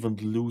don't even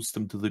lose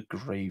them to the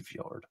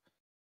graveyard.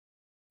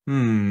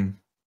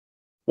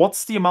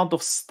 What's the amount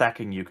of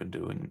stacking you can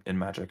do in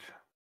Magic?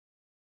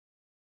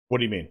 What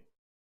do you mean?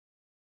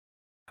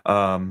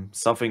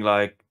 Something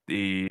like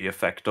the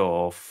effect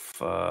of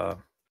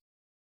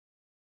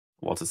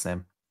what's its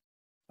name?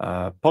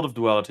 Pot of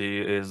Duality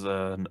is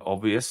an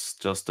obvious,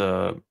 just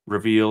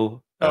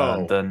reveal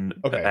and then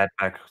add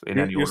back in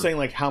any order. You're saying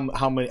like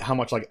how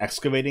much like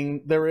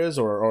excavating there is,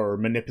 or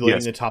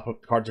manipulating the top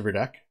of cards of your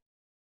deck?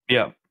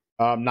 Yeah.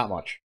 Not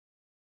much.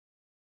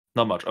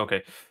 Not much.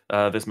 Okay.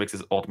 This makes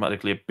it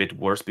automatically a bit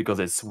worse because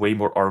it's way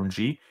more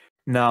RNG.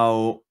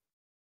 Now,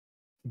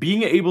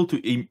 being able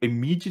to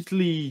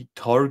immediately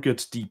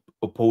target the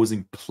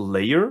opposing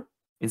player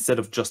instead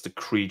of just a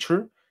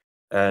creature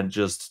and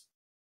just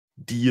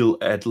deal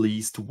at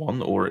least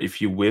 1, or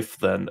if you whiff,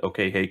 then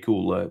okay, hey,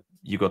 cool,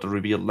 you got a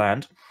revealed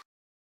land.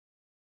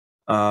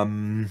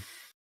 For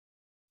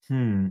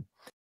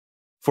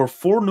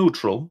 4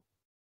 neutral,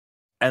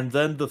 and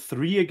then the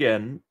 3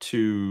 again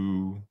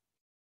to,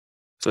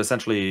 so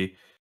essentially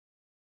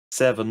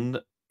 7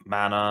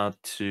 mana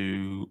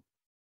to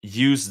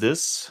use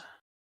this,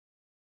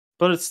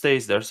 but it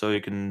stays there, so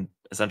you can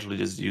essentially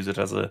just use it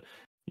as a,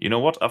 you know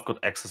what, I've got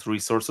excess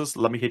resources,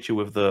 let me hit you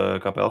with the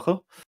Karbelcher.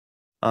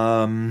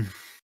 I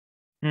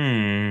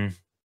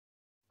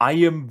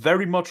am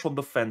very much on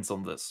the fence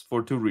on this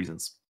for 2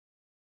 reasons.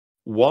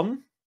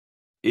 One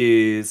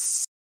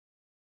is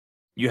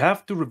you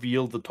have to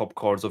reveal the top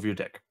cards of your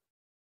deck,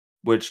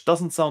 which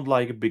doesn't sound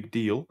like a big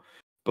deal,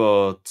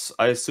 but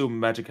I assume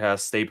Magic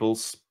has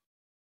staples,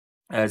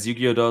 as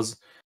Yu-Gi-Oh does,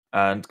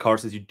 and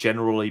cards that you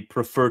generally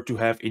prefer to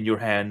have in your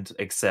hand,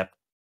 except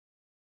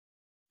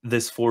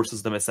this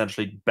forces them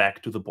essentially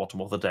back to the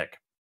bottom of the deck.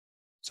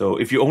 So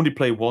if you only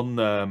play one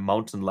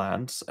mountain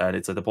land and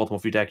it's at the bottom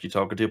of your deck, you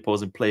target the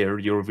opposing player,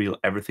 you reveal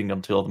everything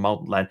until the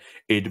mountain land,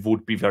 it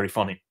would be very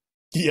funny.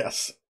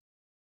 Yes.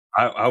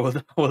 I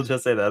will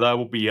just say that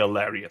would be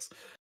hilarious.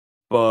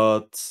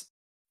 But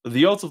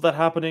the odds of that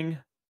happening,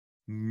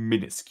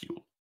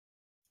 minuscule.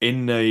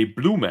 In a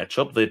blue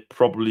matchup, they'd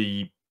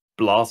probably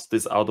blast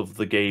this out of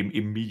the game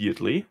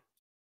immediately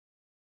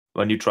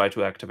when you try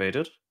to activate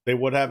it. They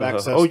would have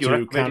access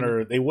to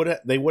counter. They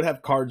would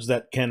have cards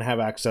that can have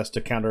access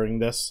to countering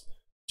this,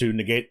 to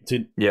negate,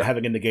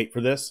 having a negate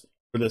for this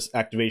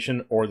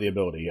activation or the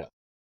ability. Yeah.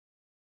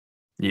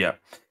 Yeah.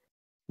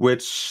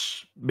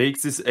 Which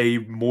makes this a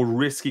more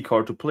risky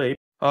card to play.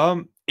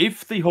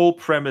 If the whole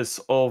premise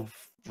of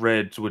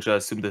Red, which I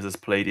assume this is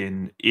played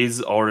in, is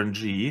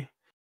RNG,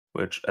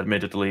 which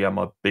admittedly I'm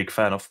a big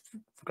fan of,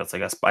 because I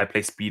guess I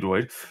play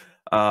Speedroid.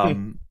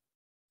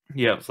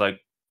 Yeah, it's like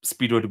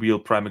Speedroid wheel,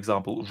 prime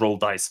example, roll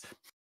dice.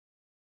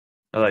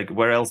 Like,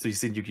 where else do you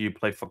see Yugioh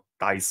play for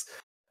dice?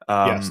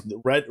 Yes,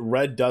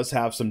 red does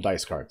have some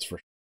dice cards for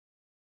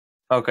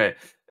sure. Okay.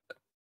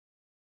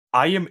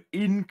 I am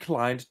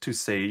inclined to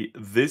say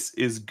this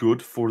is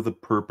good for the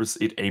purpose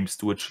it aims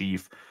to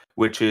achieve,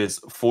 which is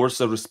force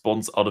a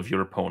response out of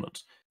your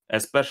opponent.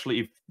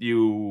 Especially if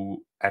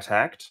you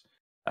attacked.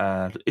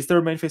 Is there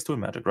a main phase 2 in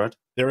Magic, right?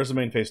 There is a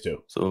main phase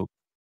 2. So,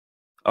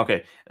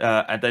 okay.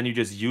 And then you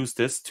just use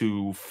this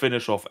to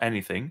finish off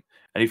anything.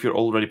 And if you're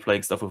already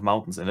playing stuff with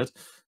mountains in it,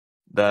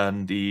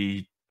 then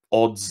the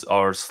odds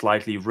are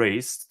slightly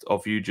raised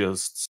of you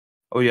just,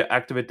 oh yeah,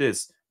 activate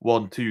this.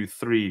 1, 2,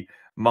 3,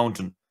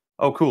 mountain.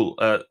 Oh, cool.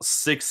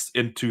 6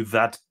 onto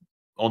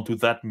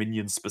that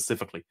minion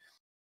specifically.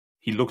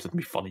 He looked at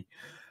me funny.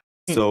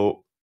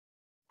 So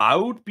I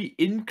would be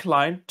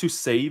inclined to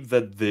say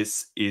that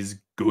this is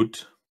good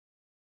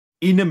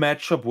in a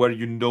matchup where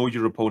you know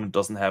your opponent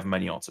doesn't have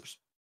many answers,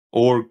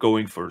 or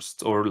going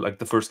first, or like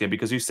the first game,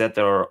 because you said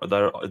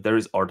there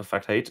is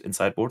artifact hate in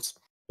sideboards.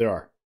 There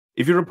are.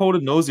 If your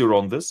opponent knows you're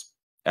on this,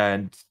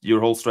 and your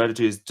whole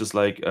strategy is just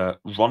like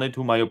run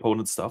into my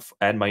opponent's stuff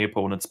and my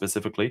opponent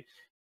specifically,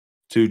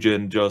 to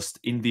just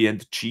in the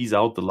end cheese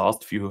out the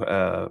last few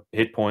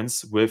hit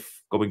points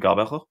with going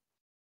Garbecher,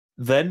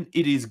 then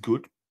it is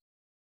good.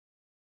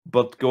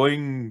 But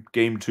going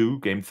game 2,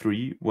 game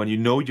 3, when you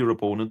know your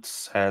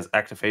opponent has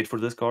active fate for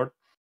this card,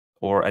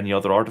 or any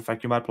other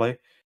artifact you might play,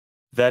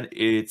 then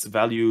its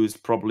value is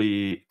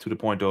probably to the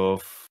point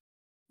of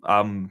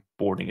I'm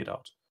boarding it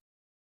out.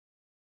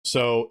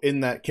 So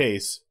in that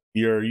case,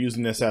 you're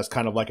using this as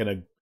kind of like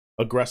an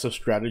aggressive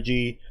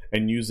strategy,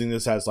 and using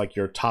this as like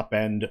your top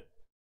end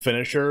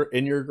finisher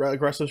in your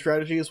aggressive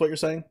strategy, is what you're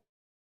saying?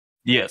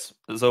 Yes.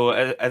 So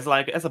as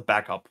a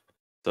backup.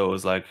 So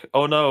it's like,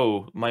 oh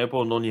no, my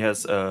opponent only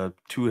has 2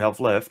 health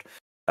left,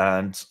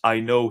 and I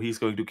know he's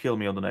going to kill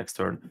me on the next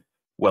turn.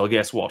 Well,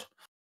 guess what?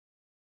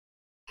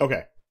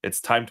 Okay. It's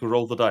time to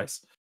roll the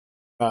dice.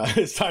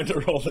 It's time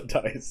to roll the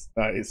dice.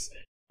 Nice.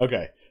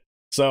 Okay.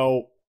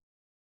 So,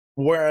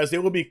 whereas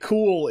it would be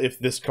cool if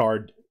this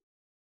card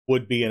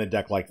would be in a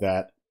deck like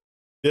that,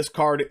 this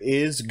card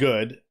is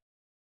good,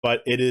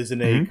 but it is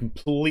in a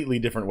completely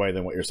different way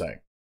than what you're saying.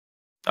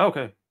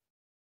 Okay.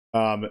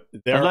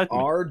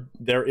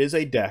 There is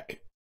a deck,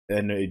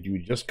 and you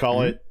just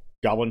call it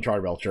Goblin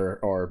Charbelcher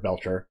or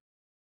Belcher,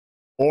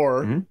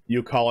 or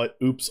you call it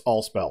Oops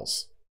All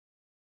Spells.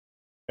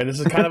 And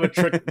this is kind of a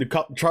trick.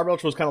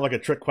 Charbelcher was kind of like a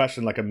trick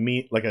question, like a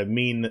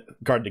mean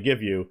card to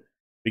give you,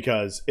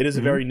 because it is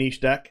a very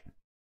niche deck,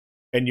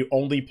 and you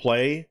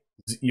play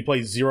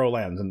 0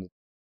 lands. And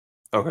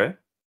okay,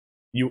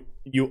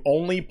 you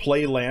only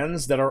play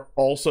lands that are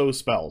also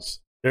spells.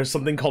 There's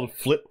something called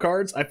flip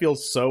cards. I feel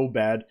so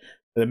bad.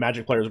 The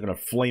Magic players are going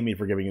to flame me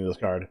for giving you this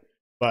card,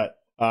 but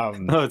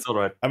no, it's all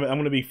right. I'm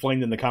going to be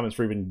flamed in the comments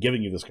for even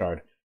giving you this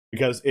card,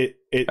 because it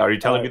are you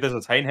telling me this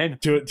is Hein?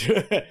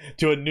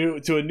 To a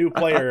new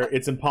player,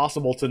 it's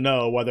impossible to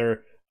know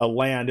whether a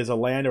land is a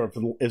land or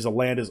if a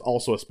land is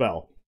also a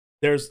spell.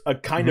 There's a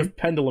kind of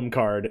pendulum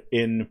card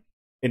in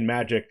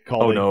Magic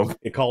called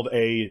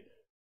a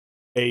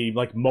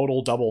like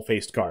modal double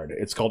faced card.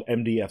 It's called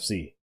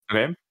MDFC.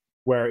 Okay,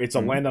 where it's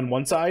a land on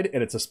one side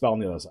and it's a spell on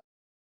the other side.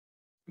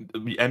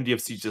 The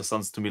MDFC just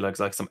sounds to me like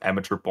some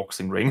amateur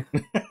boxing ring.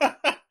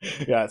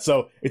 Yeah,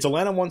 so it's a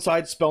land on one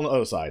side, spell on the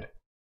other side.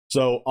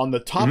 So on the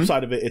top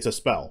side of it, it's a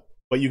spell,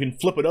 but you can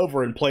flip it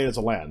over and play it as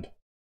a land.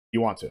 You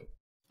want to?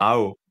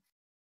 Oh.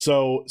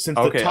 So since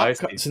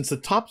the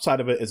top side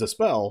of it is a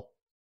spell,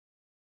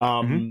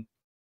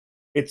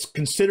 it's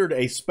considered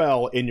a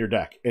spell in your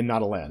deck and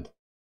not a land.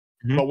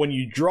 But when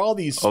you draw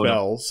these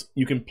spells,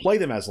 you can play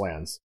them as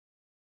lands.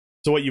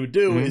 So what you would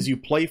do is you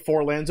play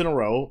 4 lands in a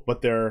row,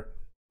 but they're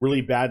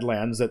really bad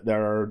lands that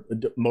are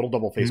modal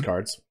double face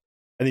cards,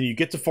 and then you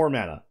get to 4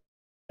 mana,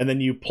 and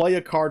then you play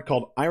a card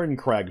called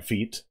Ironcrag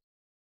Feat,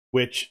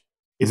 which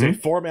is a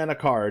 4 mana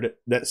card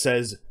that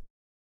says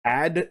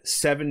add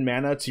 7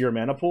 mana to your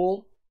mana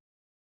pool,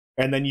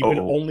 and then you can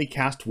only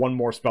cast 1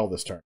 more spell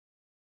this turn.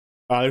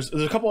 There's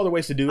a couple other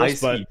ways to do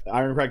this, but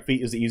Ironcrag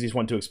Feat is the easiest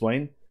one to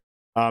explain.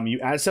 You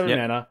add 7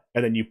 mana,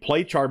 and then you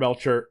play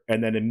Charbelcher,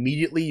 and then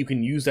immediately you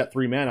can use that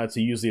 3 mana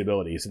to use the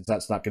ability, since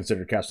that's not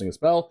considered casting a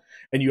spell.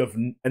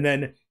 And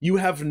then you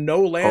have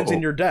no lands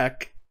in your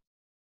deck,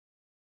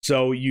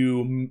 so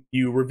you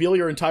reveal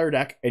your entire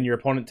deck, and your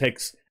opponent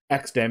takes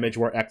X damage,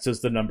 where X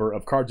is the number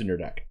of cards in your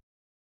deck.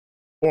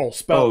 Well,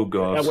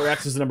 where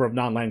X is the number of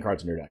non-land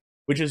cards in your deck,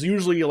 which is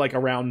usually like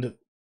around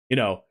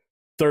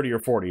 30 or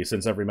 40,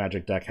 since every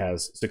Magic deck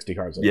has 60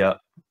 cards in it. Yeah.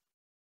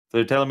 So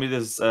you're telling me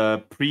this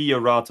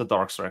pre-errata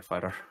Darkstrike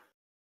Fighter?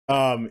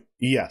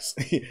 Yes.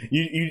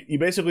 you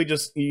basically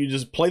just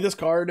play this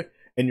card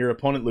and your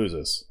opponent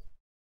loses.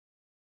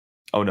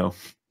 Oh no.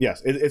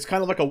 Yes, it's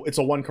kind of like it's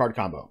a 1-card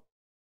combo.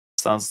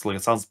 Sounds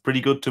pretty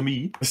good to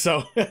me.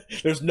 So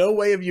there's no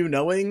way of you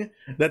knowing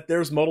that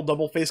there's modal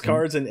double face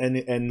cards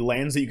and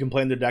lands that you can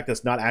play in your deck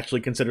that's not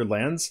actually considered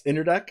lands in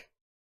your deck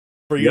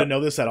for you to know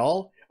this at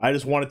all. I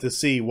just wanted to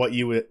see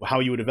how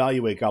you would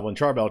evaluate Goblin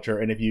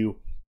Charbelcher, and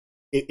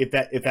if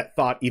that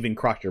thought even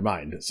crossed your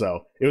mind.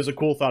 So it was a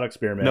cool thought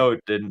experiment. No,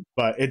 it didn't.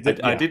 But it did.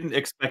 I didn't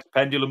expect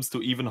pendulums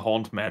to even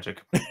haunt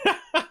Magic.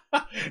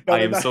 No, I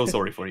am so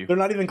sorry for you. They're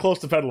not even close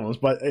to pendulums,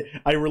 but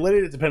I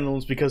related it to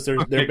pendulums because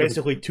they're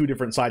basically 2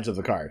 different sides of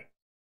the card.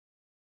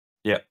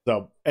 Yeah.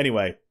 So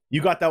anyway,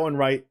 you got that one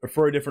right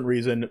for a different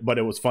reason, but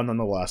it was fun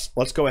nonetheless.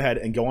 Let's go ahead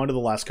and go on to the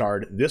last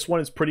card. This one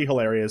is pretty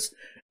hilarious.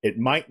 It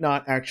might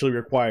not actually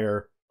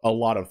require a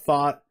lot of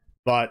thought,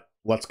 but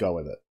let's go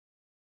with it.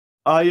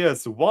 Ah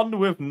yes, 1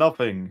 with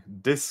nothing.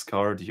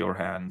 Discard your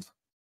hand.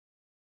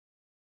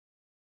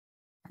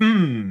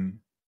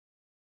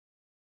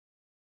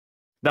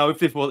 Now,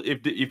 if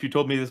you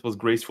told me this was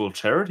Graceful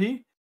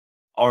Charity,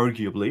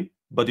 arguably,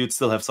 but you'd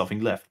still have something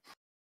left.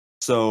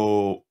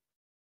 So,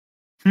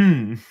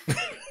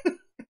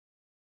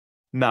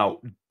 Now,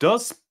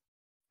 this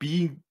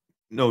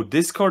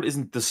card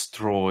isn't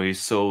destroy,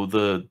 so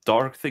the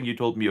dark thing you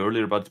told me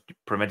earlier about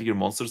preventing your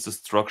monster's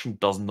destruction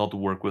does not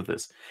work with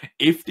this.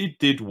 If it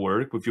did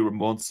work, if your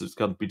monsters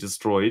can't be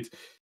destroyed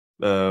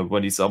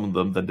when you summon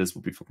them, then this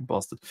would be fucking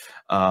busted.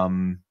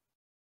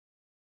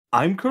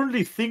 I'm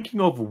currently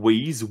thinking of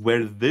ways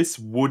where this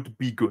would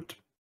be good.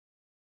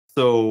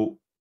 So,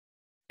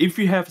 if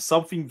you have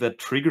something that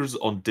triggers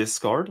on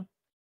discard,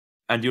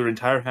 and your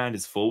entire hand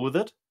is full with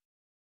it,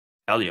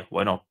 hell yeah,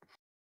 why not?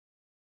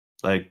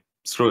 Like,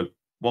 screw it.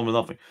 1 with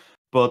nothing.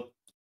 But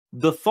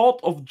the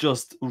thought of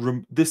just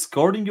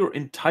discarding your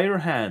entire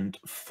hand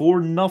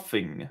for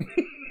nothing,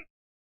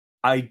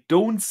 I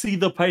don't see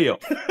the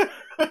payoff.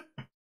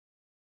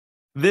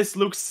 This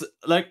looks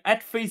like,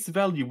 at face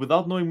value,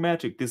 without knowing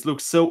Magic, this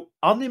looks so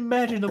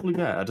unimaginably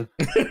bad.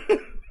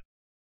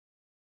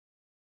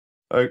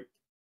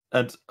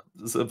 And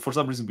so for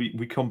some reason,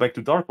 we come back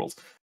to Dark Worlds.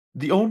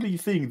 The only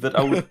thing that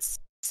I would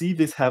see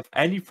this have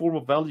any form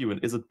of value in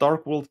is a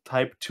Dark World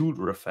type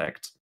tutor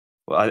effect.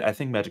 Well, I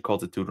think Magic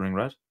calls it tutoring,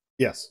 right?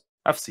 Yes.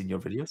 I've seen your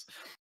videos.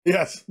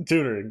 Yes,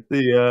 tutoring.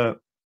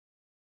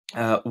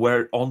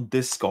 Where on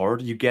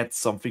discard, you get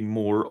something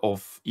more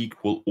of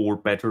equal or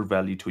better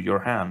value to your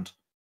hand.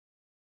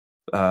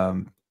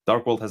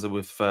 Dark World has it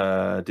with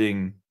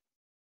Ding.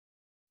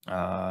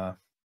 I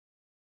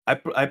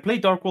play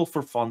Dark World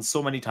for fun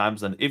so many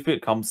times, and if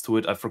it comes to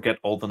it, I forget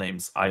all the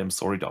names. I am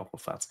sorry, Dark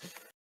World fans.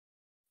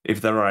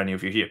 If there are any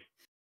of you here.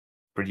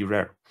 Pretty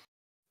rare.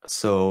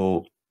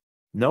 So,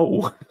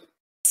 no.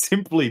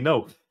 Simply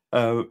no.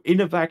 In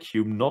a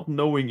vacuum, not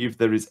knowing if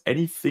there is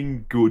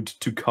anything good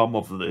to come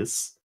of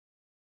this,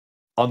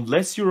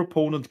 unless your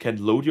opponent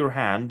can load your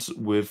hand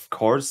with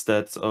cards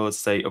that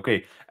say,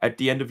 okay, at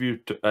the end of your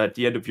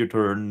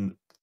turn,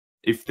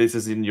 if this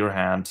is in your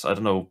hand, I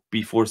don't know,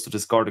 be forced to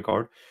discard a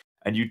card,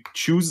 and you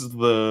choose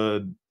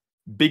the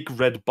big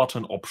red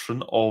button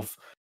option of,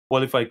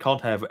 well, if I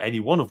can't have any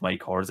one of my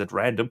cards at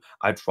random,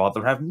 I'd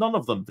rather have none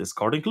of them, this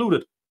card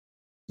included.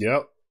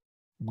 Yep.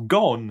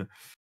 Gone.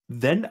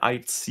 Then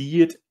I'd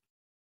see it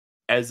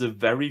as a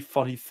very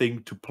funny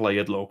thing to play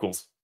at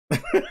locals.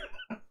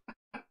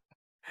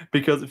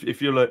 Because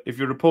if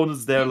your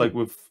opponent's there like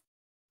with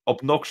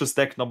obnoxious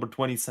deck number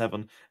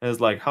 27, and it's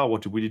like,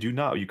 what do we do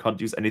now? You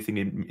can't use anything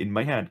in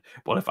my hand.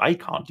 Well, if I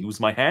can't use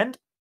my hand,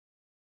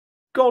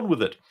 gone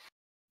with it.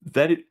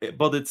 But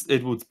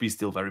it would be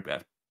still very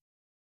bad.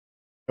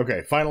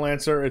 Okay, final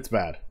answer, it's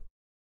bad.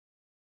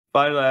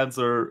 Final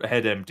answer,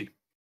 head empty.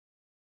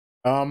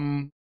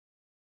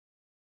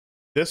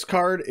 This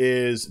card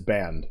is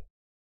banned.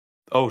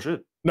 Oh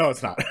shit. No,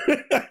 it's not.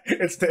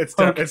 It's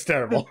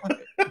terrible.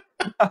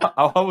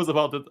 I was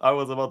about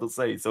to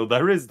say, so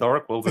there is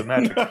Dark Worlds in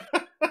Magic.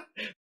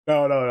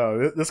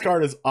 No. This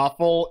card is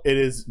awful. It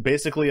is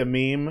basically a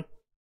meme,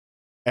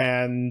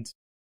 and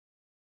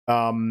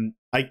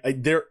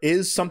there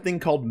is something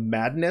called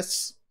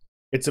Madness.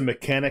 It's a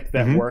mechanic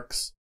that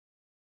works.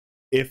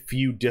 If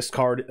you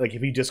discard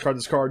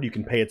this card, you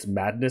can pay its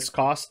Madness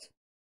cost,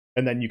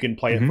 and then you can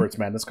play it for its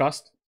Madness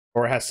cost,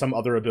 or it has some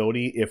other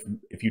ability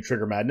if you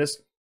trigger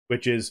Madness,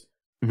 which is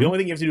the only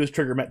thing you have to do is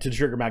trigger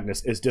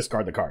Madness is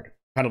discard the card,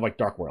 kind of like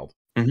Dark World.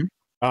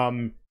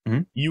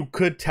 You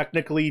could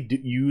technically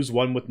use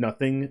 1 with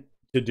nothing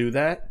to do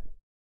that,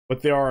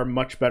 but there are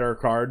much better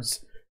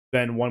cards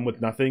than One with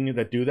Nothing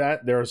that do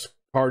that. There's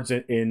cards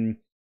in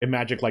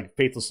Magic like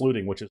Faithless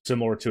Looting, which is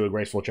similar to a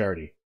Graceful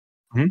Charity.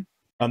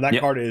 That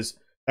card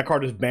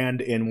is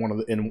banned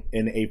in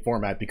a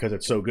format because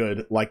it's so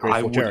good, like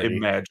Graceful Charity. I would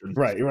imagine.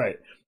 Right.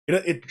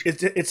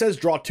 It says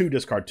draw 2,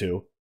 discard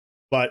 2,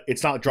 but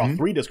it's not draw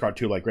 3, discard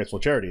 2 like Graceful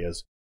Charity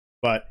is.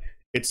 But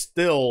it's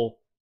still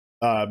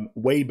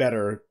way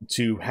better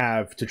to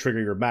have to trigger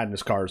your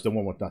Madness cards than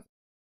One with Nothing.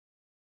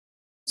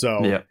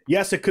 So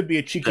yes, it could be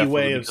a cheeky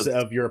way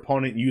of your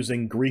opponent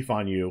using Grief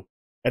on you,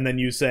 and then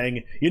you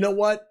saying, you know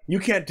what, you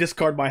can't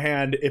discard my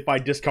hand if I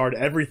discard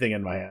everything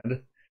in my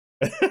hand.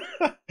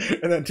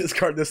 And then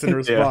discard this in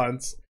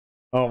response.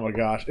 Oh my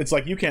gosh. It's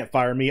like, you can't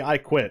fire me, I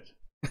quit.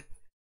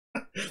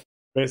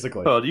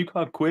 Basically. Oh, you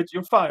can't quit,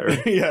 you're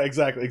fired. Yeah,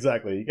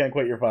 exactly. You can't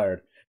quit, you're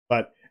fired.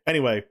 But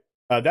anyway,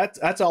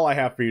 that's all I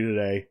have for you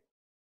today.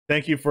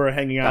 Thank you for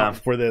hanging out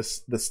for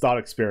this thought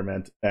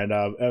experiment. And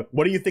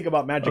what do you think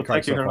about Magic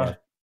cards so far?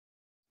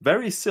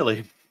 Very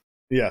silly.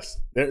 Yes,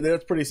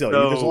 that's pretty silly.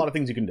 So, there's a lot of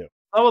things you can do.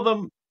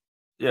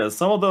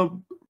 Some of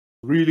them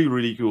really,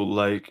 really cool.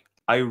 Like,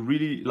 I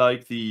really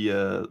like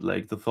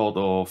the thought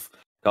of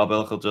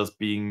Garbelcher just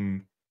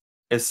being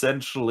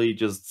essentially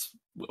just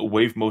a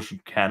wave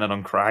motion cannon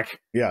on crack.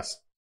 Yes.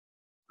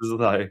 This is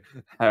like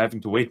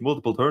having to wait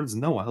multiple turns.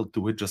 No, I'll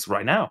do it just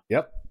right now.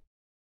 Yep.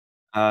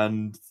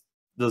 And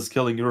just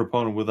killing your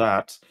opponent with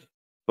that.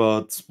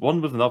 But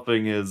One with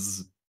Nothing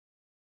is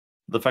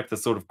the fact that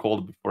sort of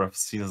called it before I've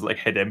seen as like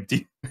head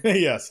empty.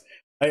 Yes.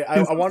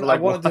 I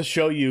wanted to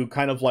show you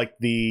kind of like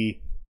the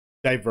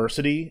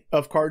diversity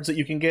of cards that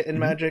you can get in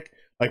Magic.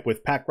 Like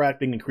with Pack Rat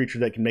being a creature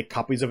that can make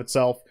copies of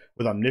itself,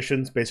 with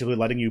Omniscience basically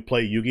letting you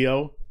play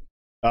Yu-Gi-Oh!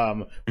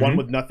 One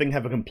with Nothing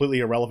have a completely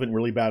irrelevant,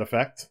 really bad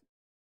effect.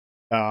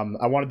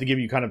 I wanted to give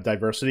you kind of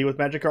diversity with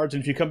Magic cards,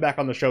 and if you come back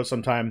on the show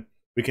sometime,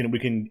 we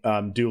can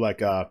do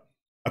like a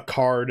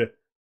card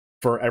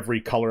for every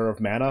color of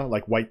mana,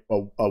 like white,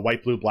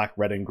 blue, black,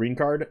 red, and green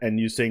card, and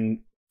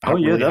using how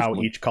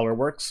each color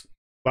works.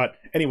 But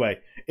anyway,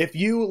 if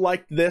you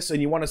liked this and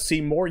you want to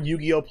see more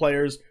Yu-Gi-Oh!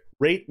 Players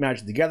rate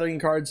Magic the Gathering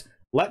cards,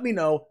 let me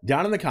know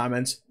down in the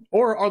comments.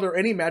 Or are there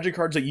any Magic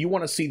cards that you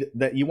want to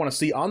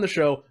see on the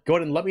show? Go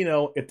ahead and let me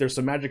know if there's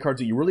some Magic cards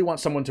that you really want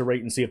someone to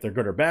rate and see if they're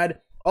good or bad.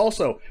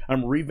 Also,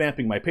 I'm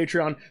revamping my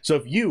Patreon, so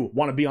if you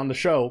want to be on the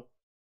show,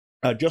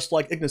 just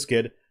like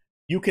IgnisKidd,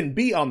 you can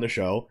be on the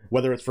show,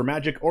 whether it's for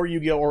Magic or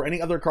Yu-Gi-Oh! Or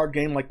any other card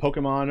game like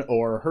Pokemon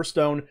or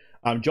Hearthstone.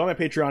 Join my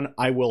Patreon.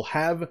 I will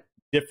have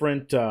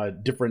different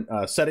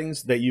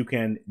settings that you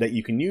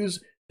can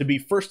use to be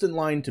first in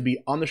line to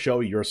be on the show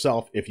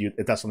yourself if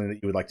that's something that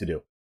you would like to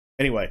do.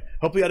 Anyway,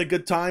 hope you had a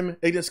good time,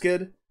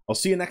 IgnisKidd. I'll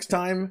see you next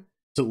time.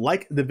 So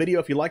like the video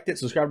if you liked it,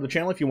 subscribe to the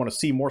channel if you want to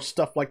see more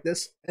stuff like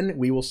this, and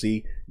we will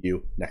see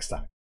you next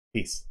time.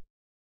 Peace.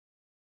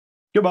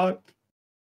 Goodbye.